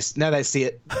 Now that I see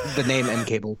it, the name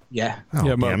mCable. Yeah. Oh,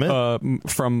 yeah, damn it.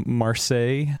 From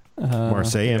Marseille.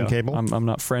 Marseille mCable. I'm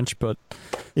not French, but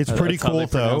it's pretty cool,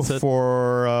 though.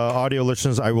 For audio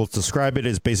listeners, I will describe it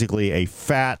as basically a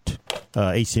fat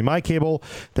HDMI cable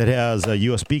that has a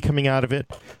USB coming out of it.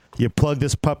 You plug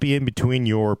this puppy in between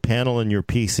your panel and your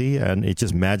PC, and it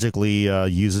just magically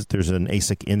uses. There's an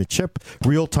ASIC in the chip.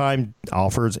 Real time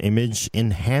offers image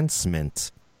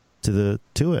enhancement to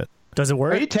it. Does it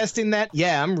work? Are you testing that?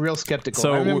 Yeah, I'm real skeptical.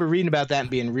 So, I remember reading about that and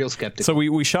being real skeptical. So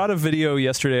we shot a video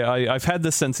yesterday. I've had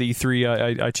this since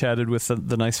E3. I chatted with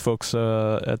the nice folks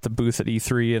at the booth at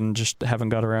E3 and just haven't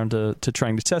got around to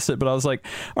trying to test it. But I was like,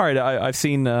 all right, I've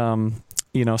seen some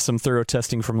thorough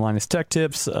testing from Linus Tech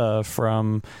Tips,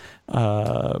 from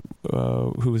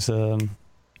who's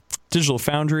Digital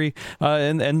Foundry,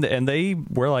 and they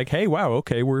were like, hey, wow,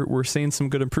 okay, we're seeing some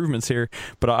good improvements here.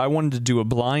 But I wanted to do a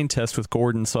blind test with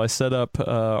Gordon, so I set up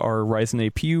our Ryzen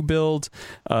APU build,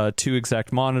 2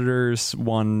 exact monitors,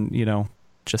 one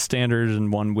just standard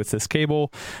and one with this cable,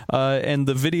 and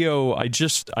the video I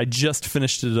just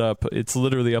finished it up. It's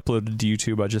literally uploaded to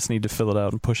YouTube. I just need to fill it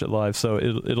out and push it live, so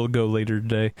it'll go later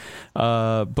today.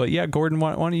 But yeah, Gordon,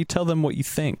 why don't you tell them what you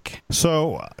think?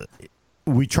 So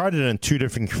we tried it in 2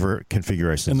 different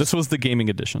configurations. And this was the gaming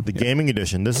edition. The gaming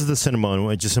edition. This is the cinema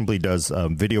one. It just simply does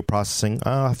video processing.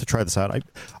 I'll have to try this out.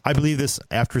 I believe this,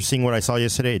 after seeing what I saw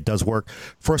yesterday, it does work.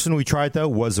 First one we tried, though,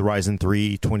 was the Ryzen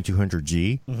 3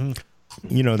 2200G.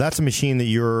 Mm-hmm. That's a machine that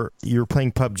you're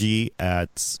playing PUBG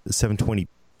at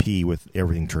 720p with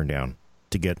everything turned down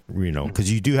to get,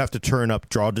 because you do have to turn up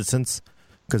draw distance,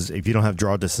 because if you don't have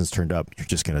draw distance turned up, you're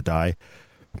just going to die.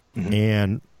 Mm-hmm.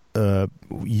 And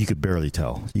you could barely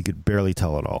tell. You could barely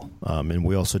tell at all. And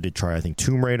we also did try, I think,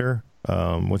 Tomb Raider.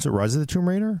 What's it, Rise of the Tomb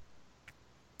Raider?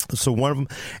 So one of them,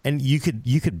 and you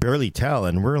could barely tell,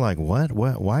 and we're like, what?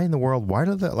 Why in the world? Why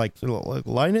do that? Like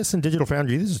Linus and Digital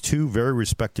Foundry, these are 2 very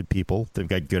respected people. They've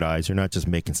got good eyes. They're not just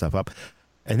making stuff up.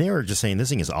 And they were just saying this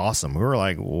thing is awesome. We were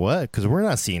like, what? Because we're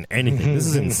not seeing anything. This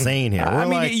is insane here. I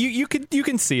mean, you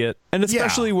can see it, and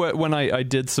especially when I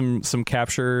did some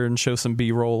capture and show some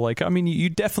B-roll. Like, I mean, you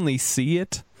definitely see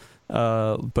it.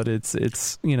 But it's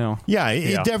you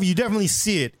definitely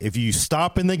see it if you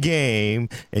stop in the game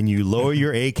and you lower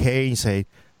your AK and you say,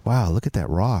 wow, look at that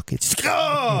rock. It's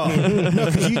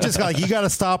because you just you got to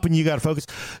stop and you got to focus.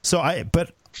 So I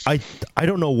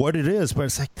don't know what it is, but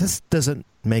it's like, this doesn't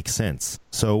make sense.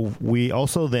 So we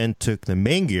also then took the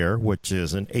main gear, which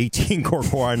is an 18-core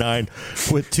Core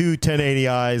i9 with 2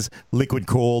 1080i's, liquid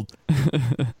cooled,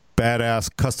 badass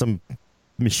custom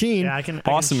machine. Yeah, I can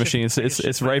awesome machine.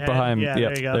 It's right behind. Yeah,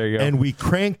 yep, there you go. And we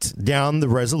cranked down the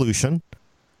resolution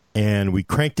and we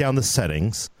cranked down the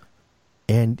settings,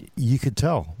 and you could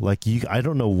tell. I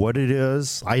don't know what it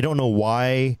is. I don't know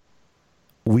why.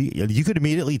 You could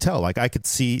immediately tell. Like, I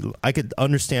could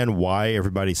understand why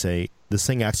everybody say this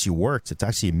thing actually works. It's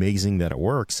actually amazing that it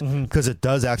works, because it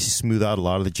does actually smooth out a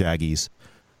lot of the jaggies,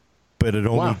 but it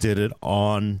only did it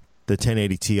on the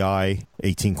 1080 Ti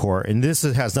 18 core, and this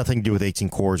has nothing to do with 18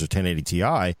 cores or 1080 Ti.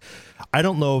 I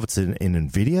don't know if it's an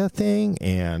NVIDIA thing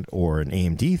or an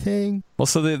AMD thing. Well,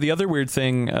 so the other weird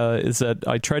thing is that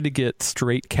I tried to get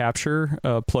straight capture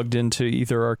plugged into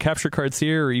either our capture cards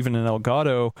here or even an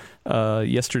Elgato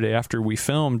yesterday after we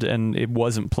filmed, and it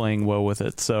wasn't playing well with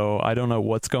it. So I don't know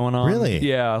what's going on. Really?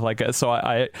 Yeah. So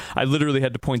I literally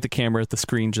had to point the camera at the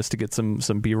screen just to get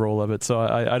some B-roll of it. So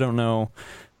I don't know.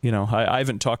 I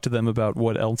haven't talked to them about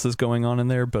what else is going on in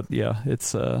there, but yeah,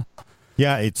 it's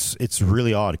it's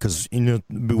really odd, because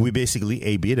we basically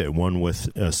A/B'd it, one with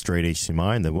straight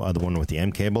HDMI and the other one with the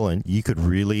mCable, and you could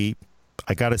really,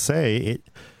 I gotta say,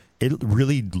 it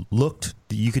really looked.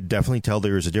 You could definitely tell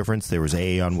there was a difference. There was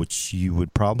AA on which you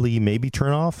would probably maybe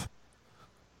turn off.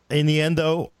 In the end,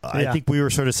 though, I think we were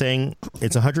sort of saying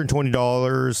it's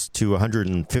 $120 to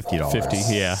 $150. 50,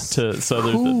 yeah. So there's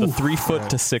the 3 foot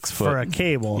to 6 foot for a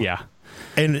cable. Yeah.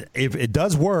 And it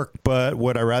does work, but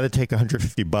would I rather take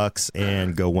 $150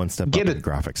 and go one step up in the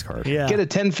graphics card? Yeah. Get a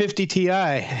 1050 Ti.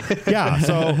 Yeah,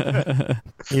 so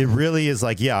it really is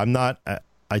like, I'm not.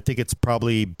 I think it's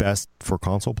probably best for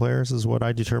console players, is what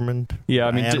I determined. Yeah,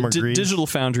 I mean, Digital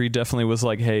Foundry definitely was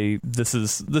like, hey, this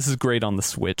is great on the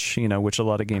Switch, which a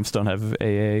lot of games don't have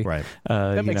AA. Right.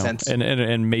 That makes sense.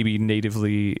 And maybe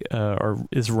natively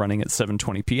is running at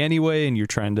 720p anyway, and you're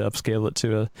trying to upscale it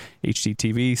to a HD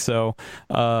TV. So,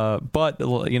 but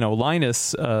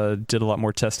Linus did a lot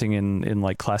more testing in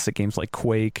like classic games like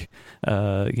Quake,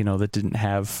 that didn't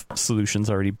have solutions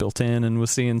already built in, and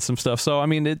was seeing some stuff. So I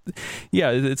mean,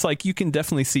 it's like you can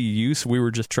definitely see use. We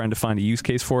were just trying to find a use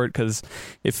case for it, because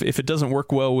if it doesn't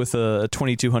work well with a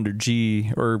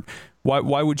 2200G, or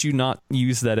why would you not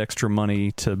use that extra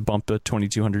money to bump a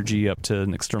 2200G up to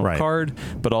an external card?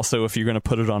 But also, if you're going to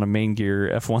put it on a main gear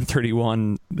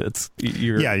F131,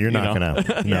 you're not going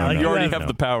to. You already have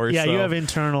the power. Yeah, so. You have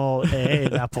internal AA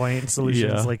at that point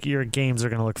solutions. Yeah. Like your games are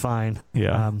going to look fine.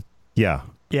 Yeah.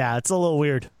 Yeah, it's a little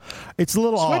weird. It's a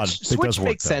little odd. Switch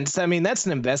makes sense. I mean, that's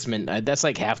an investment. That's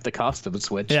like half the cost of a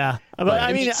Switch. Yeah, but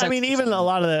I mean, even a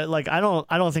lot of the I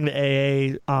don't think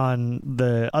the AA on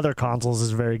the other consoles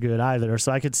is very good either.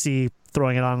 So I could see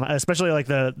throwing it on, especially like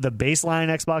the baseline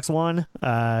Xbox One.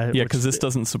 Because this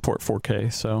doesn't support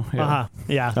 4K. So yeah.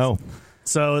 Yeah. Oh.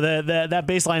 So that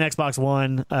baseline Xbox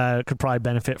One could probably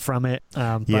benefit from it. But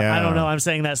I don't know. I'm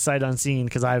saying that sight unseen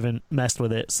because I haven't messed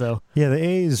with it. So yeah, the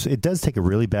A's, it does take a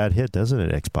really bad hit, doesn't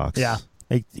it, Xbox? Yeah.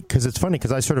 Because it's funny,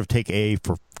 because I sort of take A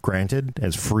for granted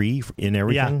as free in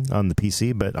everything on the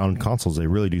PC, but on consoles they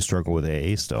really do struggle with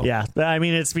AA still. Yeah, but I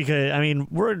mean, it's because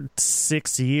we're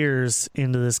 6 years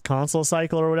into this console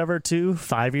cycle or whatever,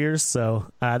 5 years,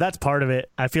 so that's part of it.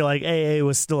 I feel like AA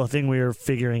was still a thing we were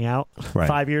figuring out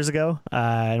 5 years ago,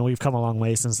 and we've come a long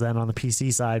way since then on the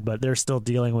PC side, but they're still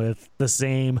dealing with the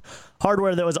same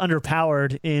hardware that was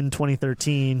underpowered in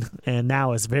 2013 and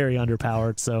now is very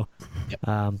underpowered. So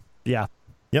yeah.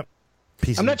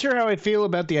 PC. I'm not sure how I feel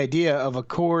about the idea of a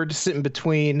cord sitting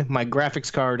between my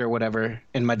graphics card or whatever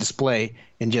and my display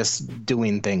and just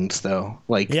doing things, though.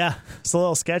 It's a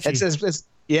little sketchy.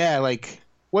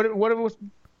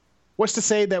 What's to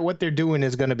say that what they're doing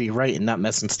is going to be right and not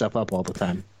messing stuff up all the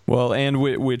time? Well, and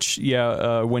when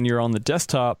you're on the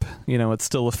desktop, it's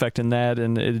still affecting that,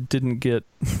 and it didn't get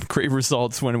great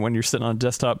results when you're sitting on a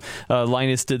desktop.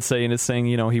 Linus did say in his thing,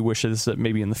 he wishes that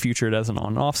maybe in the future it has an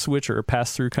on-off switch or a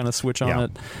pass-through kind of switch on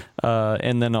it.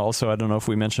 And then also, I don't know if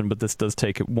we mentioned, but this does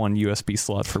take one USB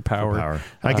slot for power.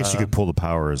 I guess you could pull the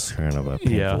power as kind of a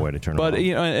painful way to turn it on. But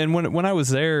and when I was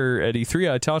there at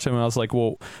E3, I talked to him, and I was like,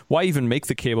 well, why even make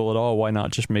the cable at all? Why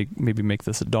not just make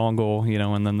this a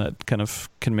dongle, and then that kind of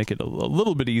can make it a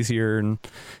little bit easier. And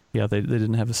they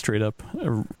didn't have a straight up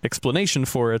explanation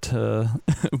for it,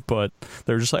 but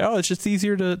they're just like, oh, it's just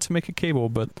easier to make a cable.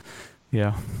 But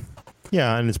yeah,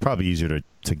 and it's probably easier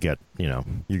to get,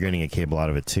 you're getting a cable out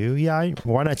of it too.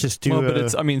 Why not just do but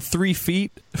it's 3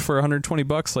 feet for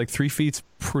 $120, like 3 feet's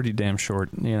pretty damn short,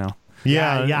 Yeah,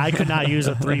 I could not use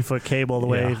a 3-foot cable the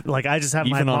way I just have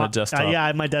even on a desktop. I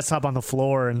have my desktop on the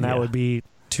floor, and that would be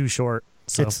too short.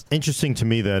 So. It's interesting to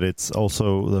me that it's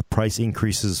also the price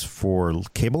increases for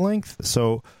cable length.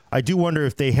 So I do wonder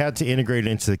if they had to integrate it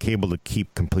into the cable to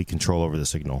keep complete control over the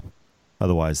signal.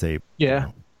 Otherwise, if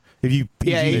you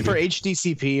for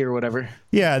HDCP or whatever.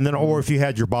 Yeah, and then or if you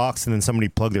had your box and then somebody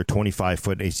plugged their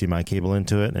 25-foot HDMI cable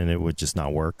into it, and it would just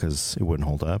not work because it wouldn't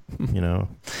hold up.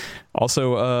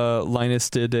 Also, Linus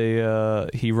did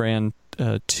he ran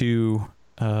 2.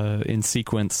 In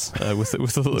sequence with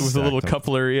a little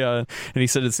coupler, and he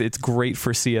said it's great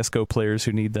for CS:GO players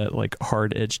who need that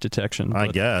hard edge detection. I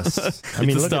guess.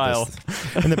 Look style. At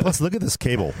this. And then plus look at this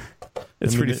cable.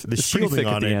 It's the shielding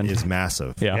on it is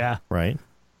massive. Yeah. Right.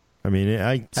 I mean,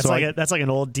 that's like an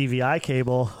old DVI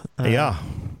cable.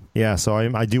 Yeah. So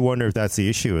I do wonder if that's the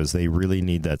issue, is they really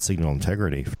need that signal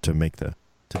integrity to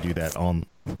do that on.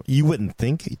 You wouldn't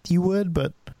think you would,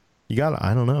 but.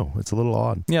 I don't know. It's a little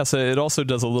odd. Yeah, so it also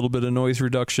does a little bit of noise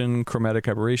reduction, chromatic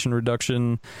aberration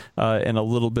reduction, and a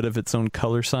little bit of its own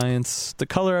color science. The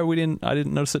color, I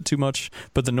didn't notice it too much,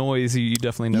 but the noise, you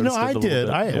definitely noticed it a little bit.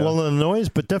 I did. Well, the noise,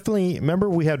 but definitely, remember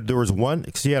there was one,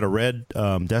 because you had a red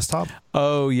desktop.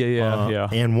 Oh, yeah.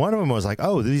 And one of them was like,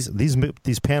 oh,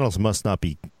 these panels must not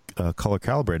be color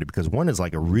calibrated, because one is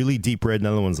like a really deep red, and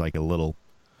the other one's like a little...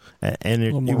 And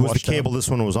it was the cable this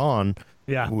one was on.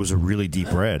 Yeah. It was a really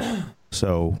deep red.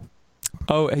 So.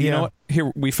 Oh, you know what?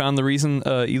 Here, we found the reason.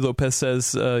 E. Lopez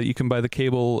says you can buy the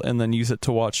cable and then use it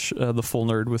to watch the full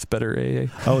nerd with better AA.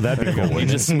 Oh, that'd be cool. You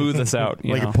just smooth this out.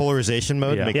 Like a polarization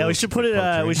mode? Yeah, we should put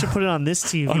it We should put it on this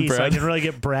TV so I can really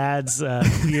get Brad's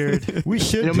weird. We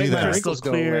should do make that. my wrinkles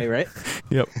go away, right?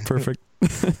 Yep, perfect.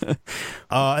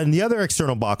 And the other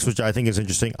external box, which I think is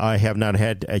interesting, I have not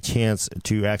had a chance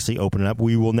to actually open it up.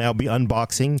 We will now be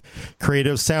unboxing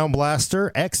Creative Sound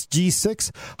Blaster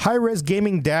XG6 high-res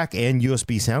gaming DAC and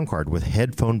USB sound card with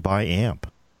headphone by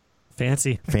amp.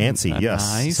 Fancy,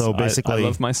 yes. Nice. So basically, I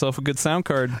love myself a good sound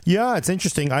card. Yeah, it's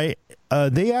interesting.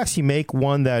 They actually make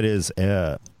one that is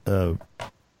a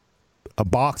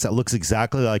box that looks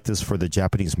exactly like this for the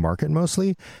Japanese market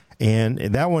mostly, and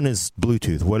that one is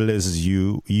Bluetooth. What it is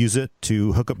you use it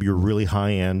to hook up your really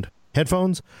high-end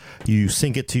headphones. You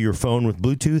sync it to your phone with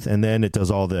Bluetooth, and then it does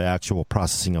all the actual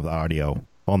processing of the audio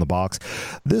on the box.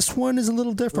 This one is a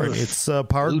little different. It's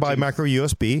powered by micro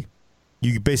USB.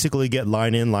 You basically get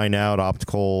line in, line out,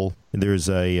 optical. There's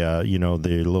a,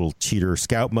 the little cheater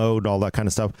scout mode, all that kind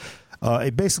of stuff.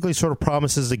 It basically sort of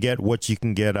promises to get what you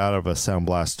can get out of a Sound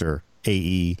Blaster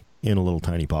AE in a little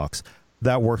tiny box.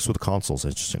 That works with consoles,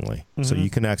 interestingly. Mm-hmm. So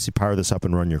you can actually power this up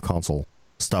and run your console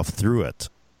stuff through it,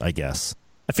 I guess.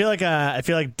 I feel like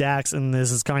DACs, and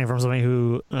this is coming from somebody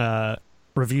who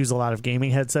reviews a lot of gaming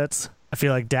headsets. I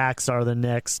feel like DACs are the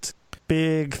next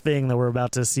big thing that we're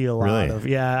about to see a lot of.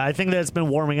 Yeah, I think that it's been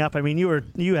warming up. I mean, you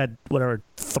had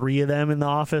 3 of them in the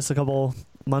office a couple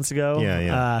months ago.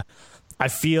 Yeah. I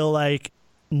feel like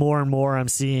more and more I'm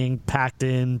seeing packed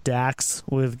in DACs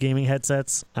with gaming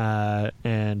headsets,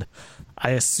 and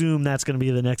I assume that's going to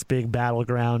be the next big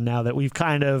battleground now that we've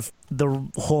the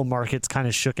whole market's kind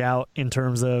of shook out in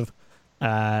terms of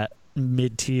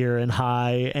mid-tier and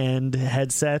high-end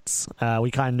headsets. We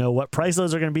kind of know what price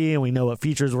those are going to be, and we know what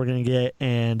features we're going to get,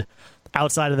 and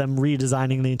outside of them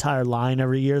redesigning the entire line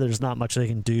every year, there's not much they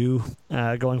can do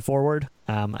going forward.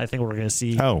 I think we're going to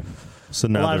see a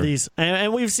lot of these,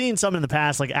 and we've seen some in the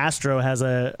past, like Astro has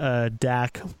a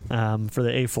DAC for the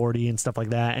A40 and stuff like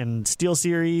that, and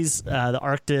SteelSeries, the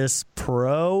Arctis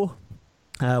Pro,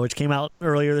 which came out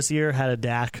earlier this year, had a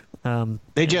DAC.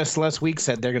 They just last week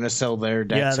said they're going to sell their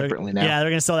DAC separately now. Yeah, they're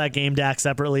going to sell that game DAC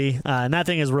separately, and that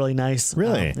thing is really nice.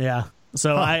 Really? Yeah.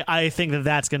 So I think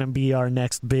that's going to be our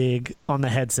next big, on the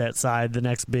headset side, the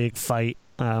next big fight,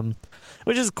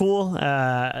 which is cool.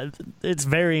 It's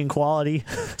varying quality.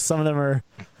 Some of them are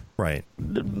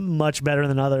much better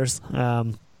than others,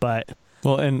 but...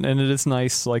 Well, and it is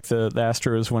nice, like the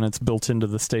Astros, when it's built into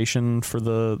the station for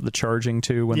the charging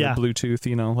too, when the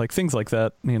Bluetooth, like things like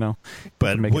that,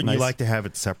 But wouldn't you like to have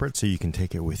it separate so you can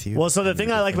take it with you? Well, so the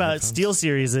thing I like about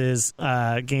SteelSeries is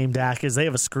Game DAC is they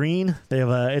have a screen. They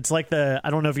have it's like I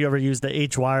don't know if you ever used the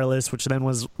H Wireless, which then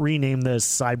was renamed the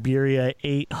Siberia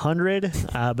 800,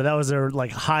 but that was their like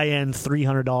high-end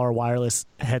 $300 wireless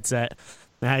headset.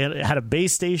 It had a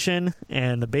base station,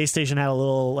 and the base station had a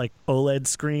little like OLED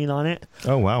screen on it.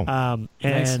 Oh wow!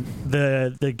 And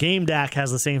the Game DAC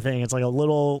has the same thing. It's like a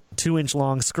little 2-inch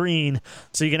long screen,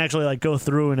 so you can actually like go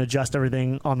through and adjust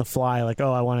everything on the fly. Like,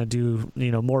 I want to do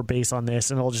more bass on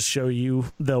this, and it'll just show you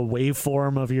the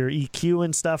waveform of your EQ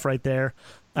and stuff right there.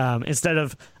 Instead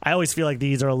of, I always feel like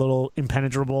these are a little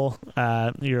impenetrable.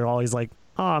 You're always like,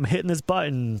 I'm hitting this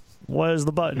button. What does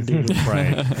the button do?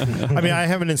 Right. I mean, I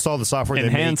haven't installed the software.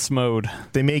 Enhanced mode.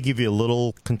 They may give you a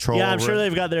little control. Yeah, I'm sure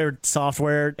they've got their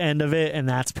software end of it, and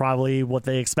that's probably what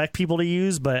they expect people to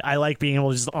use. But I like being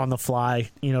able to just on the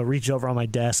fly, reach over on my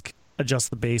desk, adjust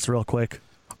the bass real quick.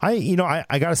 I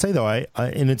gotta say though,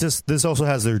 and this also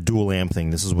has their dual amp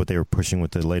thing. This is what they were pushing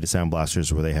with the latest Sound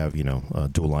Blasters, where they have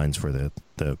dual lines for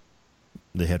the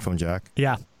headphone jack.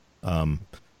 Yeah.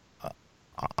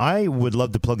 I would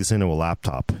love to plug this into a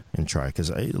laptop and try, because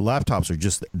laptops are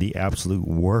just the absolute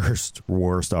worst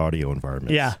audio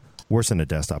environment. Yeah. Worse than a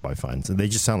desktop, I find. So they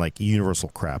just sound like universal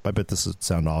crap. I bet this would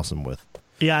sound awesome with.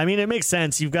 Yeah, I mean, it makes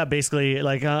sense. You've got basically,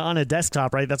 like, on a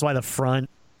desktop, right? That's why the front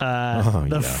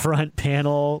front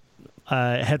panel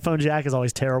headphone jack is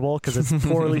always terrible, because it's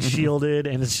poorly shielded,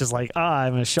 and it's just like,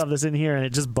 I'm going to shove this in here, and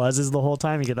it just buzzes the whole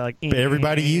time. You get like... But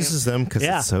everybody uses them because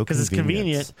it's so convenient. Because it's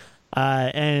convenient.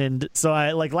 And so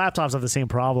laptops have the same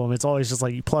problem. It's always just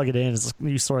like you plug it in,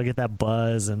 you sort of get that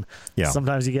buzz, and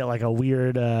sometimes you get like a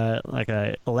weird like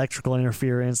a electrical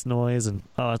interference noise, and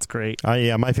it's great.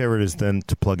 My favorite is then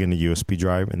to plug in a USB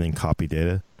drive and then copy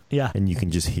data. Yeah, and you can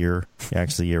just hear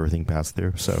actually everything pass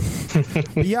through. So,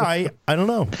 I don't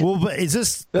know. Well, but is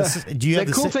this? Do you have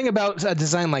the cool thing about a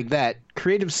design like that?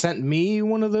 Creative sent me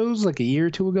one of those like a year or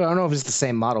two ago. I don't know if it's the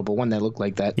same model, but one that looked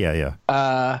like that.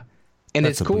 Yeah. And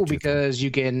it's cool because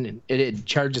you can it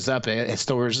charges up, it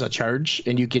stores a charge,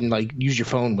 and you can like use your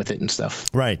phone with it and stuff.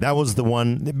 Right, that was the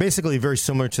one. Basically, very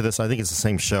similar to this. I think it's the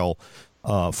same shell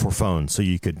for phones, so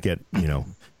you could get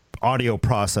audio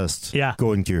processed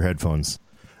going to your headphones.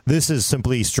 This is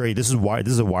simply straight. This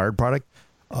is a wired product.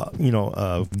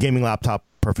 Gaming laptop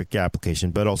perfect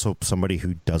application, but also somebody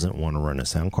who doesn't want to run a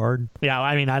sound card. Yeah,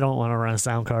 I mean, I don't want to run a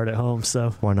sound card at home,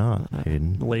 so why not?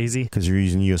 Lazy. Because you're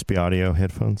using USB audio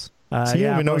headphones. So you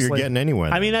don't even know what you're getting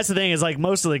anyway. I mean, that's the thing is like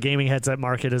most of the gaming headset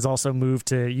market has also moved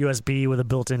to USB with a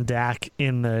built-in DAC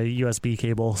in the USB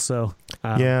cable. So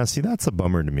yeah, see, that's a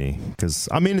bummer to me because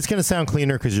I mean, it's going to sound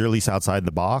cleaner because you're at least outside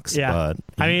the box. Yeah, but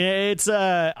I mean, it's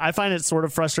I find it sort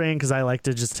of frustrating because I like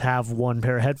to just have one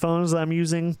pair of headphones that I'm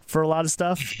using for a lot of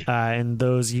stuff, and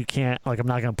those you can't I'm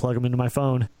not going to plug them into my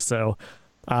phone. So,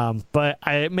 but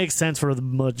it makes sense for the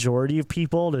majority of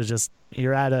people to just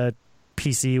you're at a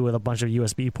PC with a bunch of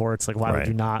USB ports. Like, why would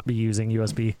you not be using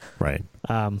USB? Right.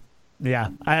 Yeah.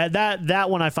 That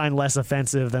one I find less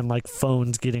offensive than like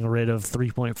phones getting rid of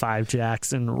 3.5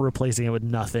 jacks and replacing it with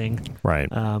nothing. Right.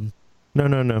 No.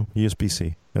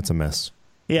 USB-C. That's a mess.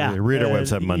 Yeah. Read our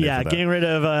website Monday. Yeah. For that. Getting rid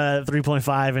of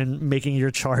 3.5 and making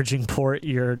your charging port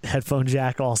your headphone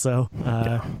jack also.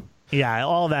 Yeah.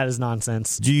 All that is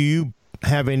nonsense. Do you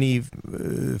have any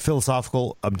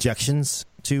philosophical objections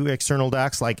to external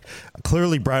DACs? Like,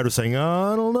 clearly Brad was saying,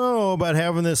 I don't know about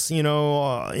having this,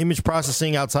 image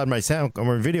processing outside my sound or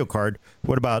my video card.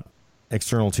 What about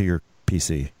external to your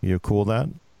PC? You cool with that?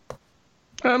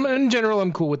 In general,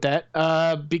 I'm cool with that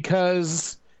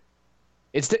because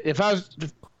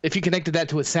if you connected that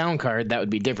to a sound card, that would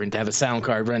be different to have a sound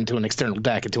card run to an external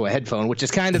DAC into a headphone, which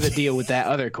is kind of the deal with that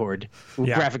other cord,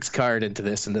 graphics card into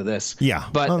this. Yeah.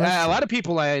 But a lot of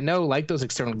people I know like those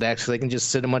external DACs because they can just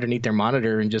sit them underneath their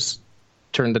monitor and just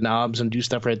turn the knobs and do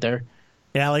stuff right there.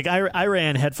 Yeah, like I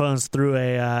ran headphones through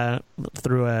a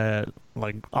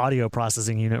like audio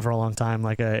processing unit for a long time.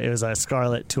 Like it was a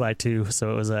Scarlett 2i2,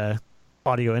 so it was a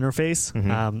audio interface,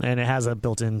 and it has a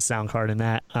built-in sound card in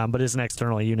that, but it's an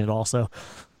external unit also.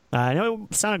 I know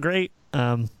it sounded great.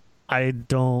 I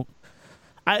think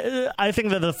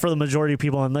that for the majority of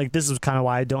people, and like this is kind of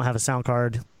why I don't have a sound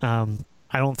card.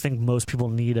 I don't think most people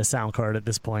need a sound card at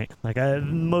this point. Like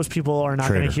most people are not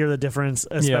going to hear the difference,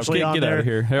 especially on get their. Out of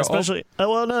here. Especially,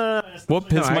 no. Whoop!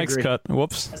 His mic's cut.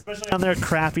 Whoops! Especially on their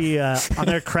crappy,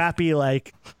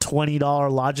 like $20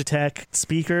 Logitech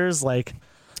speakers, like.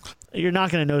 You're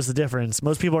not going to notice the difference.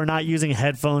 Most people are not using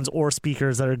headphones or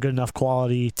speakers that are good enough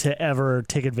quality to ever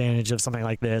take advantage of something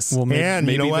like this. Well,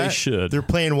 maybe you know what? They should. They're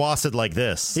playing WASD like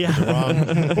this. Yeah.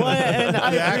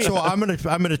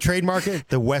 I'm gonna trademark it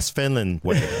the West Finland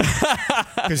way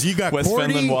because you got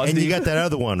QWERTY and you got that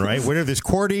other one, right? Where there's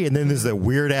QWERTY and then there's the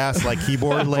weird ass like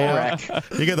keyboard layout.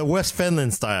 You got the West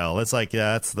Finland style. It's like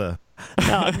that's the.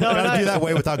 No, gotta do that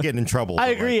way without getting in trouble. I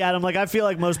agree, Adam. Like, I feel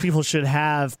like most people should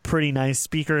have pretty nice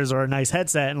speakers or a nice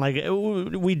headset, and like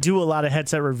we do a lot of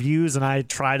headset reviews, and I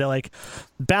try to like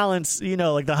balance.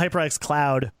 Like the HyperX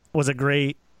Cloud was a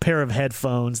great pair of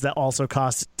headphones that also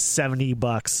cost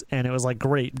 $70, and it was like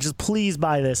great. Just please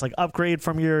buy this. Like upgrade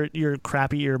from your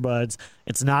crappy earbuds.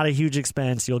 It's not a huge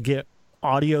expense. You'll get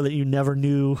audio that you never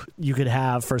knew you could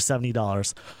have for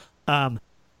 $70.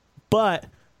 But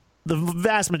the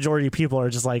vast majority of people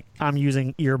are just like, I'm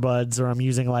using earbuds or I'm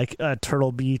using like a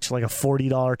Turtle Beach, like a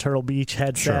 $40 Turtle Beach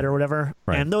headset or whatever.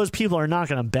 Right. And those people are not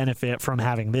going to benefit from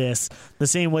having this the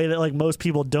same way that like most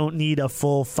people don't need a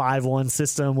full 5.1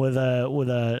 system with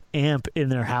a amp in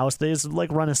their house. They just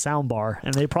like run a sound bar,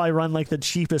 and they probably run like the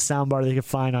cheapest sound bar they could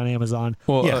find on Amazon.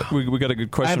 Well, we got a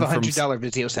good question. I have a $100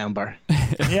 Vizio sound bar.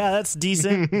 Yeah, that's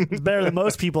decent. It's better than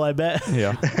most people, I bet.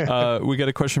 Yeah. We got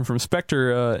a question from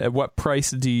Spectre. At what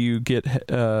price do you get?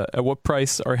 At what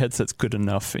price are headsets good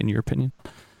enough, in your opinion?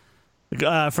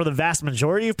 For the vast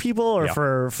majority of people,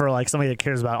 or for like somebody that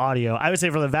cares about audio? I would say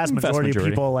for the vast majority of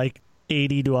people, like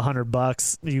 $80 to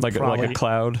 $100. Like a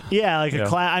Cloud. Yeah, like a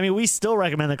Cloud. I mean, we still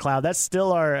recommend the Cloud. That's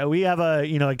still our. We have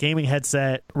a gaming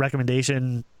headset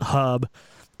recommendation hub,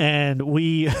 and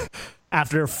we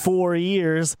after 4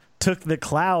 years took the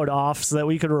Cloud off so that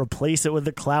we could replace it with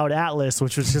the Cloud Atlas,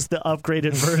 which was just the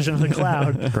upgraded version of the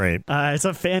Cloud. Great. It's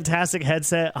a fantastic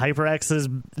headset. HyperX has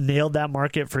nailed that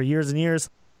market for years and years.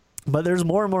 But there's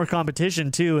more and more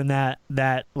competition too in that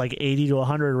like 80 to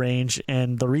 100 range,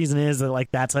 and the reason is that like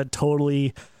that's a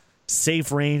totally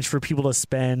safe range for people to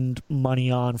spend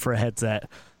money on for a headset.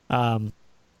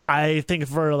 I think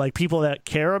for like people that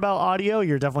care about audio,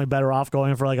 you're definitely better off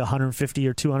going for like $150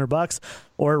 or $200,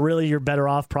 or really you're better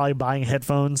off probably buying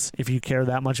headphones if you care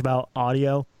that much about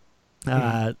audio.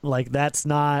 Like that's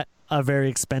not a very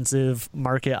expensive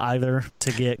market either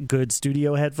to get good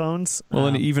studio headphones. Well,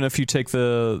 and even if you take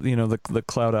the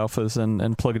Cloud Alphas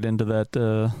and plug it into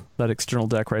that external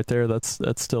DAC right there, that's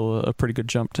still a pretty good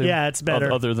jump too. Yeah, it's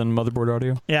better other than motherboard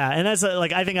audio. Yeah, and that's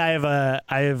like I think I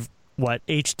have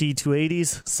HD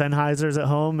 280s, Sennheisers at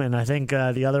home, and I think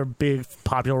the other big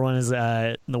popular one is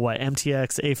the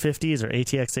MTX A50s or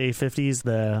ATX A50s,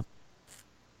 the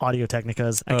Audio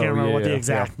Technicas. I can't remember what the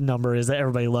exact number is that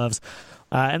everybody loves,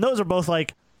 and those are both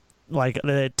like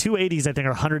the 280s. I think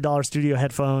are $100 studio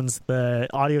headphones. The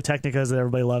Audio Technicas that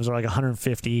everybody loves are like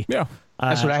 $150. Yeah.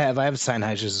 That's what I have. I have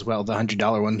Sennheisers as well, the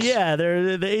 $100 ones. Yeah,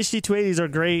 the HD 280s are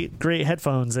great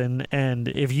headphones, and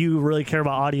if you really care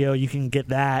about audio, you can get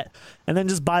that, and then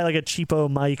just buy like a cheapo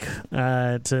mic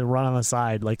to run on the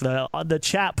side. Like the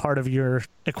chat part of your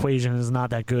equation is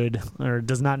not that good, or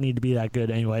does not need to be that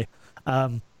good anyway.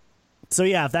 So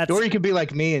yeah, if that's, or you could be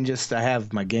like me and just I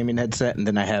have my gaming headset and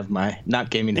then I have my not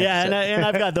gaming headset. Yeah, and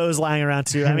I've got those lying around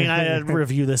too. I mean, I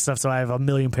review this stuff, so I have a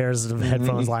million pairs of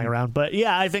headphones lying around. But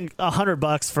yeah, I think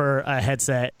 $100 for a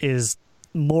headset is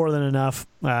more than enough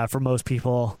for most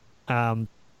people.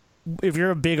 If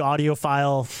you're a big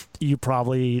audiophile, you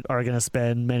probably are going to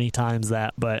spend many times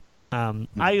that. But I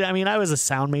mean, I was a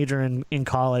sound major in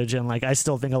college, and like I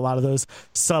still think a lot of those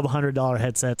sub $100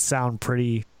 headsets sound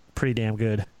pretty damn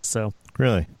good. So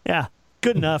really, yeah,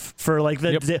 good enough for like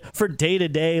for day to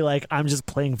day. Like I'm just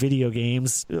playing video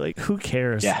games. Like who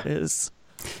cares?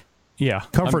 Yeah,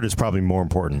 comfort is probably more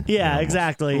important. Yeah,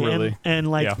 exactly. Really.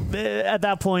 And like at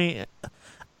that point,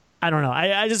 I don't know.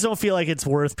 I just don't feel like it's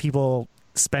worth people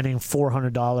spending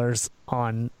 $400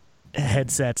 on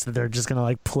headsets that they're just gonna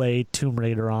like play Tomb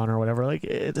Raider on or whatever. Like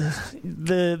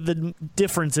the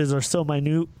differences are so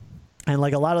minute. And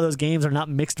like a lot of those games are not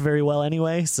mixed very well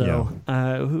anyway, so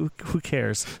who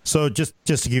cares? So just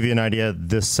to give you an idea,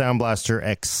 this Sound Blaster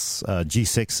X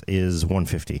G6 is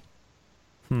 $150.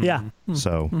 Yeah.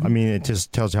 So I mean, it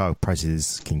just tells you how pricey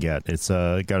this can get. It's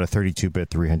got a 32-bit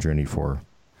 384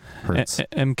 hertz.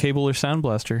 mCable or Sound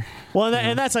Blaster. Well,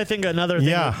 and that's I think another thing.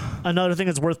 Yeah. Another thing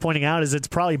that's worth pointing out is it's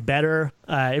probably better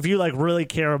if you like really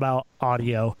care about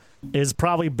audio. Is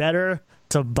probably better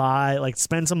to buy, like,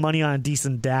 spend some money on a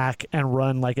decent DAC and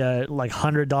run like a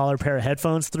 $100 pair of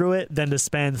headphones through it than to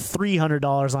spend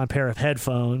 $300 on a pair of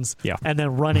headphones and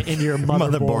then run it into your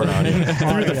motherboard on it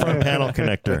through the front panel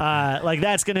connector. Like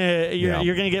that's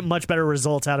you're gonna get much better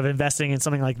results out of investing in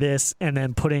something like this and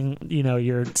then putting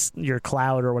your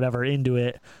cloud or whatever into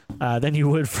it than you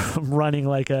would from running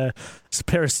like a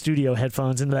pair of studio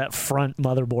headphones into that front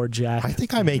motherboard jack. I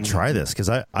think I may try this because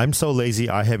I'm so lazy.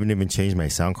 I haven't even changed my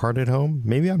sound card at home.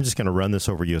 Maybe I'm just going to run this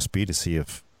over USB to see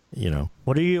if,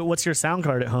 What's your sound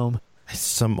card at home?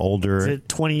 Some older. Is it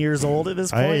 20 years old at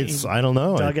this point? I don't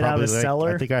know. Dug it out of the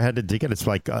cellar? I think I had to dig it. It's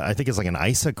like, I think it's like an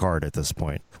ISA card at this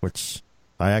point, which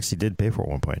I actually did pay for at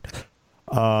one point.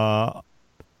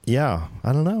 Yeah,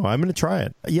 I don't know. I'm going to try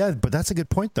it. Yeah, but that's a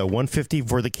good point, though. $150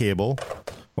 for the cable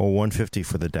or $150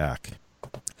 for the DAC.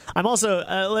 I'm also,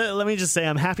 let me just say,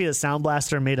 I'm happy that Sound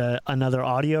Blaster made another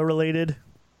audio-related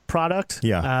product.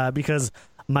 Yeah. Because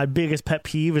my biggest pet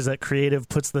peeve is that Creative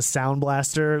puts the Sound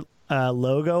Blaster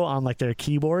logo on like their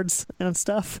keyboards and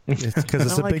stuff. It's because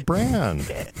it's a big brand.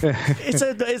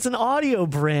 It's an audio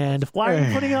brand. Why are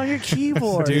you putting it on your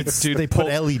keyboard? Dude, they put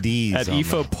LEDs at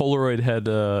IFA. Polaroid had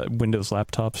Windows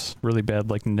laptops, really bad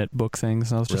like netbook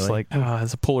things, and I was just like,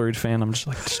 as a Polaroid fan, I'm just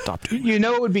like, stop doing it.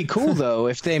 It would be cool though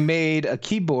if they made a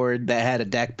keyboard that had a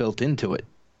DAC built into it.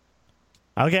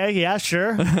 Okay, yeah,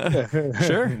 sure.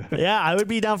 Sure. Yeah, I would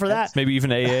be down for that. Maybe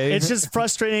even AA. It's just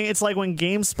frustrating. It's like when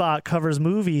GameSpot covers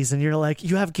movies and you're like,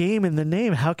 you have game in the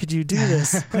name. How could you do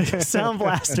this? Sound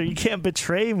Blaster, you can't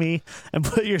betray me and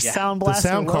put your Sound Blaster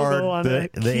sound logo card, on the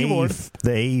keyboard.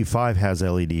 The AE5 has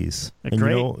LEDs. And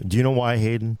great. Do you know why,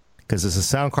 Hayden? Because it's a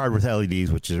sound card with LEDs,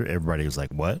 which everybody was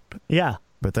like, what? Yeah.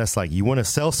 But that's like, you want to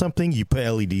sell something, you put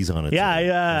LEDs on it.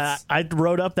 Yeah, I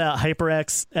wrote up that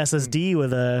HyperX SSD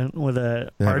with a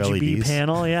RGB LEDs.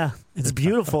 panel. Yeah, it's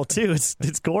beautiful too.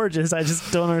 It's gorgeous. I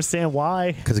just don't understand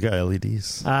why. Because it got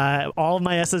LEDs. All of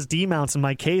my SSD mounts in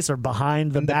my case are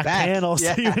behind the back panel,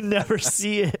 so you would never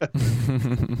see it.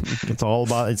 It's all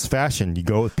about, it's fashion. You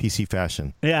go with PC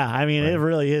fashion. Yeah, I mean, it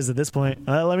really is at this point.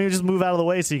 Let me just move out of the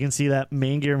way so you can see that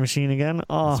main gear machine again.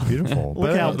 Oh, it's beautiful.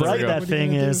 Look how bright that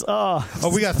thing is. Oh,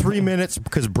 we got 3 minutes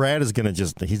because Brad is going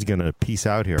to he's going to peace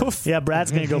out here. Poof. Yeah,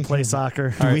 Brad's going to go play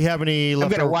soccer. Do we have any? I'm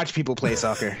going to watch people play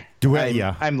soccer.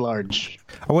 I'm large.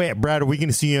 Oh wait, Brad, are we going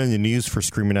to see you on the news for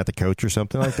screaming at the coach or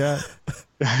something like that?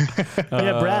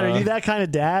 Yeah, Brad, are you that kind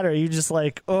of dad, or are you just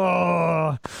like,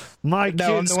 oh, my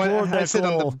kid scored that goal? I sit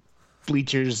on the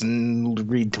bleachers and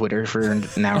read Twitter for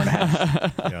an hour and a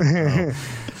half.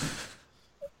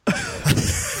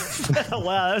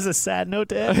 Wow, that was a sad note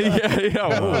to end.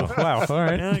 Wow. All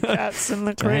right. And the cat's in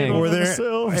the cradle. Were there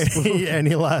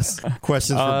any last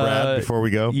questions for Brad before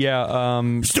we go?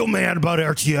 Yeah. Still mad about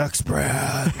RTX,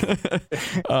 Brad.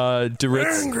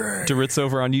 Duritz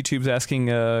over on YouTube's asking,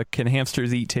 can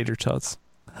hamsters eat tater tots?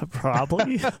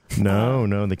 Probably.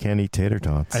 No, they can't eat tater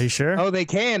tots. Are you sure? Oh, they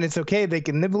can. It's okay. They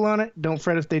can nibble on it. Don't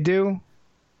fret if they do.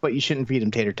 But you shouldn't feed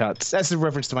them tater tots. That's a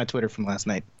reference to my Twitter from last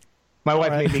night. My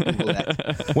wife made me Google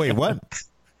that. Wait, what?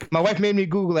 My wife made me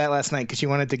Google that last night because she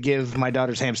wanted to give my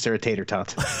daughter's hamster a tater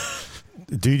tot.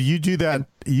 Dude, you do that.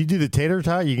 You do the tater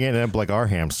tot, you get up like our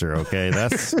hamster, okay?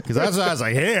 That's because I was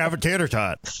like, hey, have a tater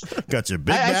tot. Got your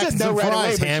big back and some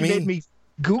fries, Hammy. She made me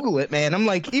Google it, man. I'm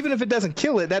like, even if it doesn't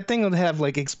kill it, that thing will have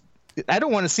like. I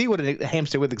don't want to see what a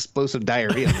hamster with explosive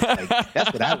diarrhea looks like.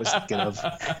 That's what I was thinking of.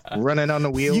 Running on the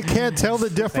wheel. You can't tell the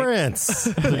difference.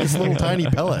 These little tiny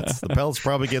pellets. The pellets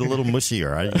probably get a little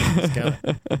mushier.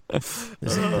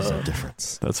 There's a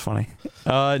difference. That's funny.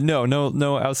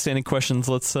 No outstanding questions.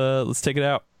 Let's take it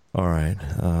out. All right.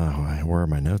 Where are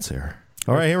my notes here?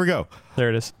 All right, here we go. There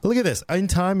it is. Look at this. In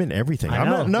time and everything.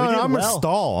 I'm a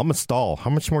stall.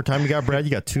 How much more time you got, Brad?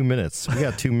 You got 2 minutes. We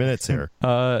got 2 minutes here.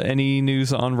 Any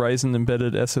news on Ryzen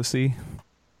embedded SoC?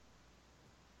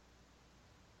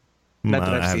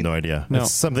 I have no idea. No.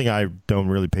 It's something I don't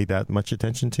really pay that much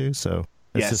attention to, so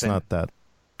it's just not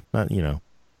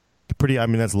pretty. I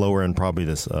mean, that's lower end probably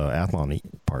this Athlon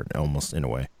part almost in a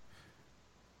way.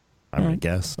 I would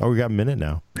guess. Oh, we got a minute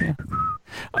now. Yeah.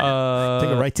 Take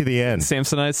it right to the end.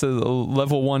 Samsonite says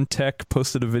Level 1 Tech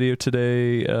posted a video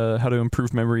today how to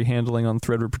improve memory handling on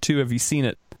Threadripper 2. Have you seen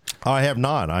it? I have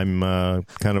not. I'm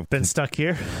kind of been stuck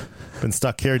here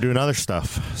doing other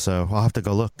stuff, so I'll have to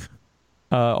go look.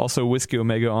 Also, Whiskey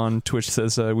Omega on Twitch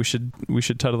says we should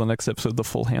title the next episode "The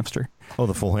Full Hamster." Oh,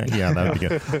 the full hamster. Yeah, that would be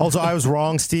good. Also, I was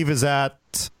wrong. Steve is at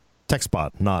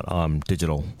TechSpot, not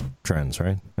Digital Trends,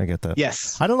 right? I get that.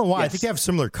 Yes. I don't know why. Yes. I think they have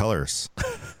similar colors.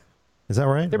 Is that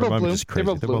right? They're both blue. They're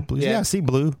both blue. Yeah, see,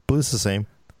 blue. Blue's the same.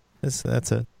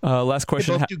 That's it. Last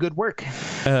question. They both do good work.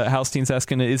 Halstein's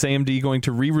asking, is AMD going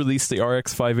to re-release the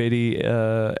RX 580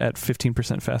 at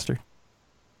 15% faster?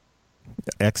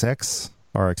 XX?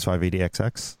 RX 580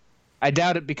 XX? I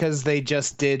doubt it because they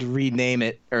just did rename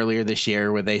it earlier this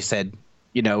year where they said,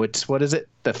 it's, what is it?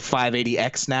 The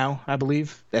 580X now, I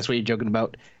believe. That's what you're joking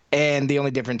about. And the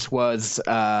only difference was it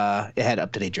had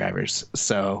up-to-date drivers.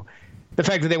 So the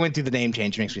fact that they went through the name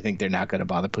change makes me think they're not going to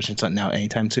bother pushing something out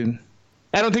anytime soon.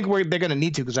 I don't think they're going to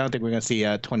need to because I don't think we're going to see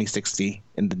 2060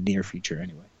 in the near future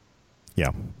anyway.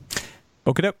 Yeah.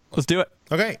 Okay, let's do it.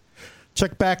 Okay.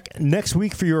 Check back next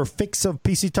week for your fix of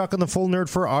PC Talk on the Full Nerd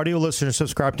for audio listeners.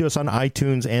 Subscribe to us on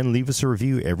iTunes and leave us a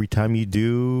review. Every time you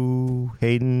do,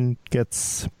 Hayden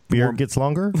gets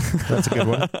longer. That's a good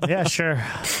one. Yeah, sure.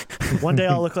 One day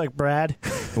I'll look like Brad.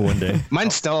 One day.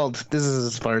 Mine's stalled. This is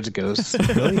as far as it goes.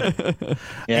 Really?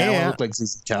 Yeah, I won't look like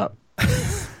ZZ Top.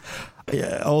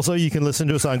 Yeah, also, you can listen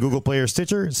to us on Google Play or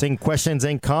Stitcher. Send questions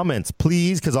and comments,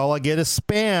 please, because all I get is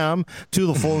spam to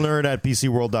thefullnerd at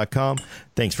PCWorld.com.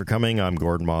 Thanks for coming. I'm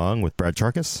Gordon Mong with Brad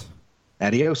Charkis.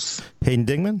 Adios. Hayden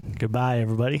Dingman. Goodbye,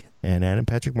 everybody. And Adam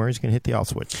Patrick Murray's going to hit the off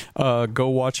switch. Go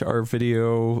watch our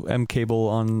video, mCable,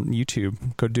 on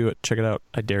YouTube. Go do it. Check it out.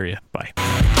 I dare you. Bye.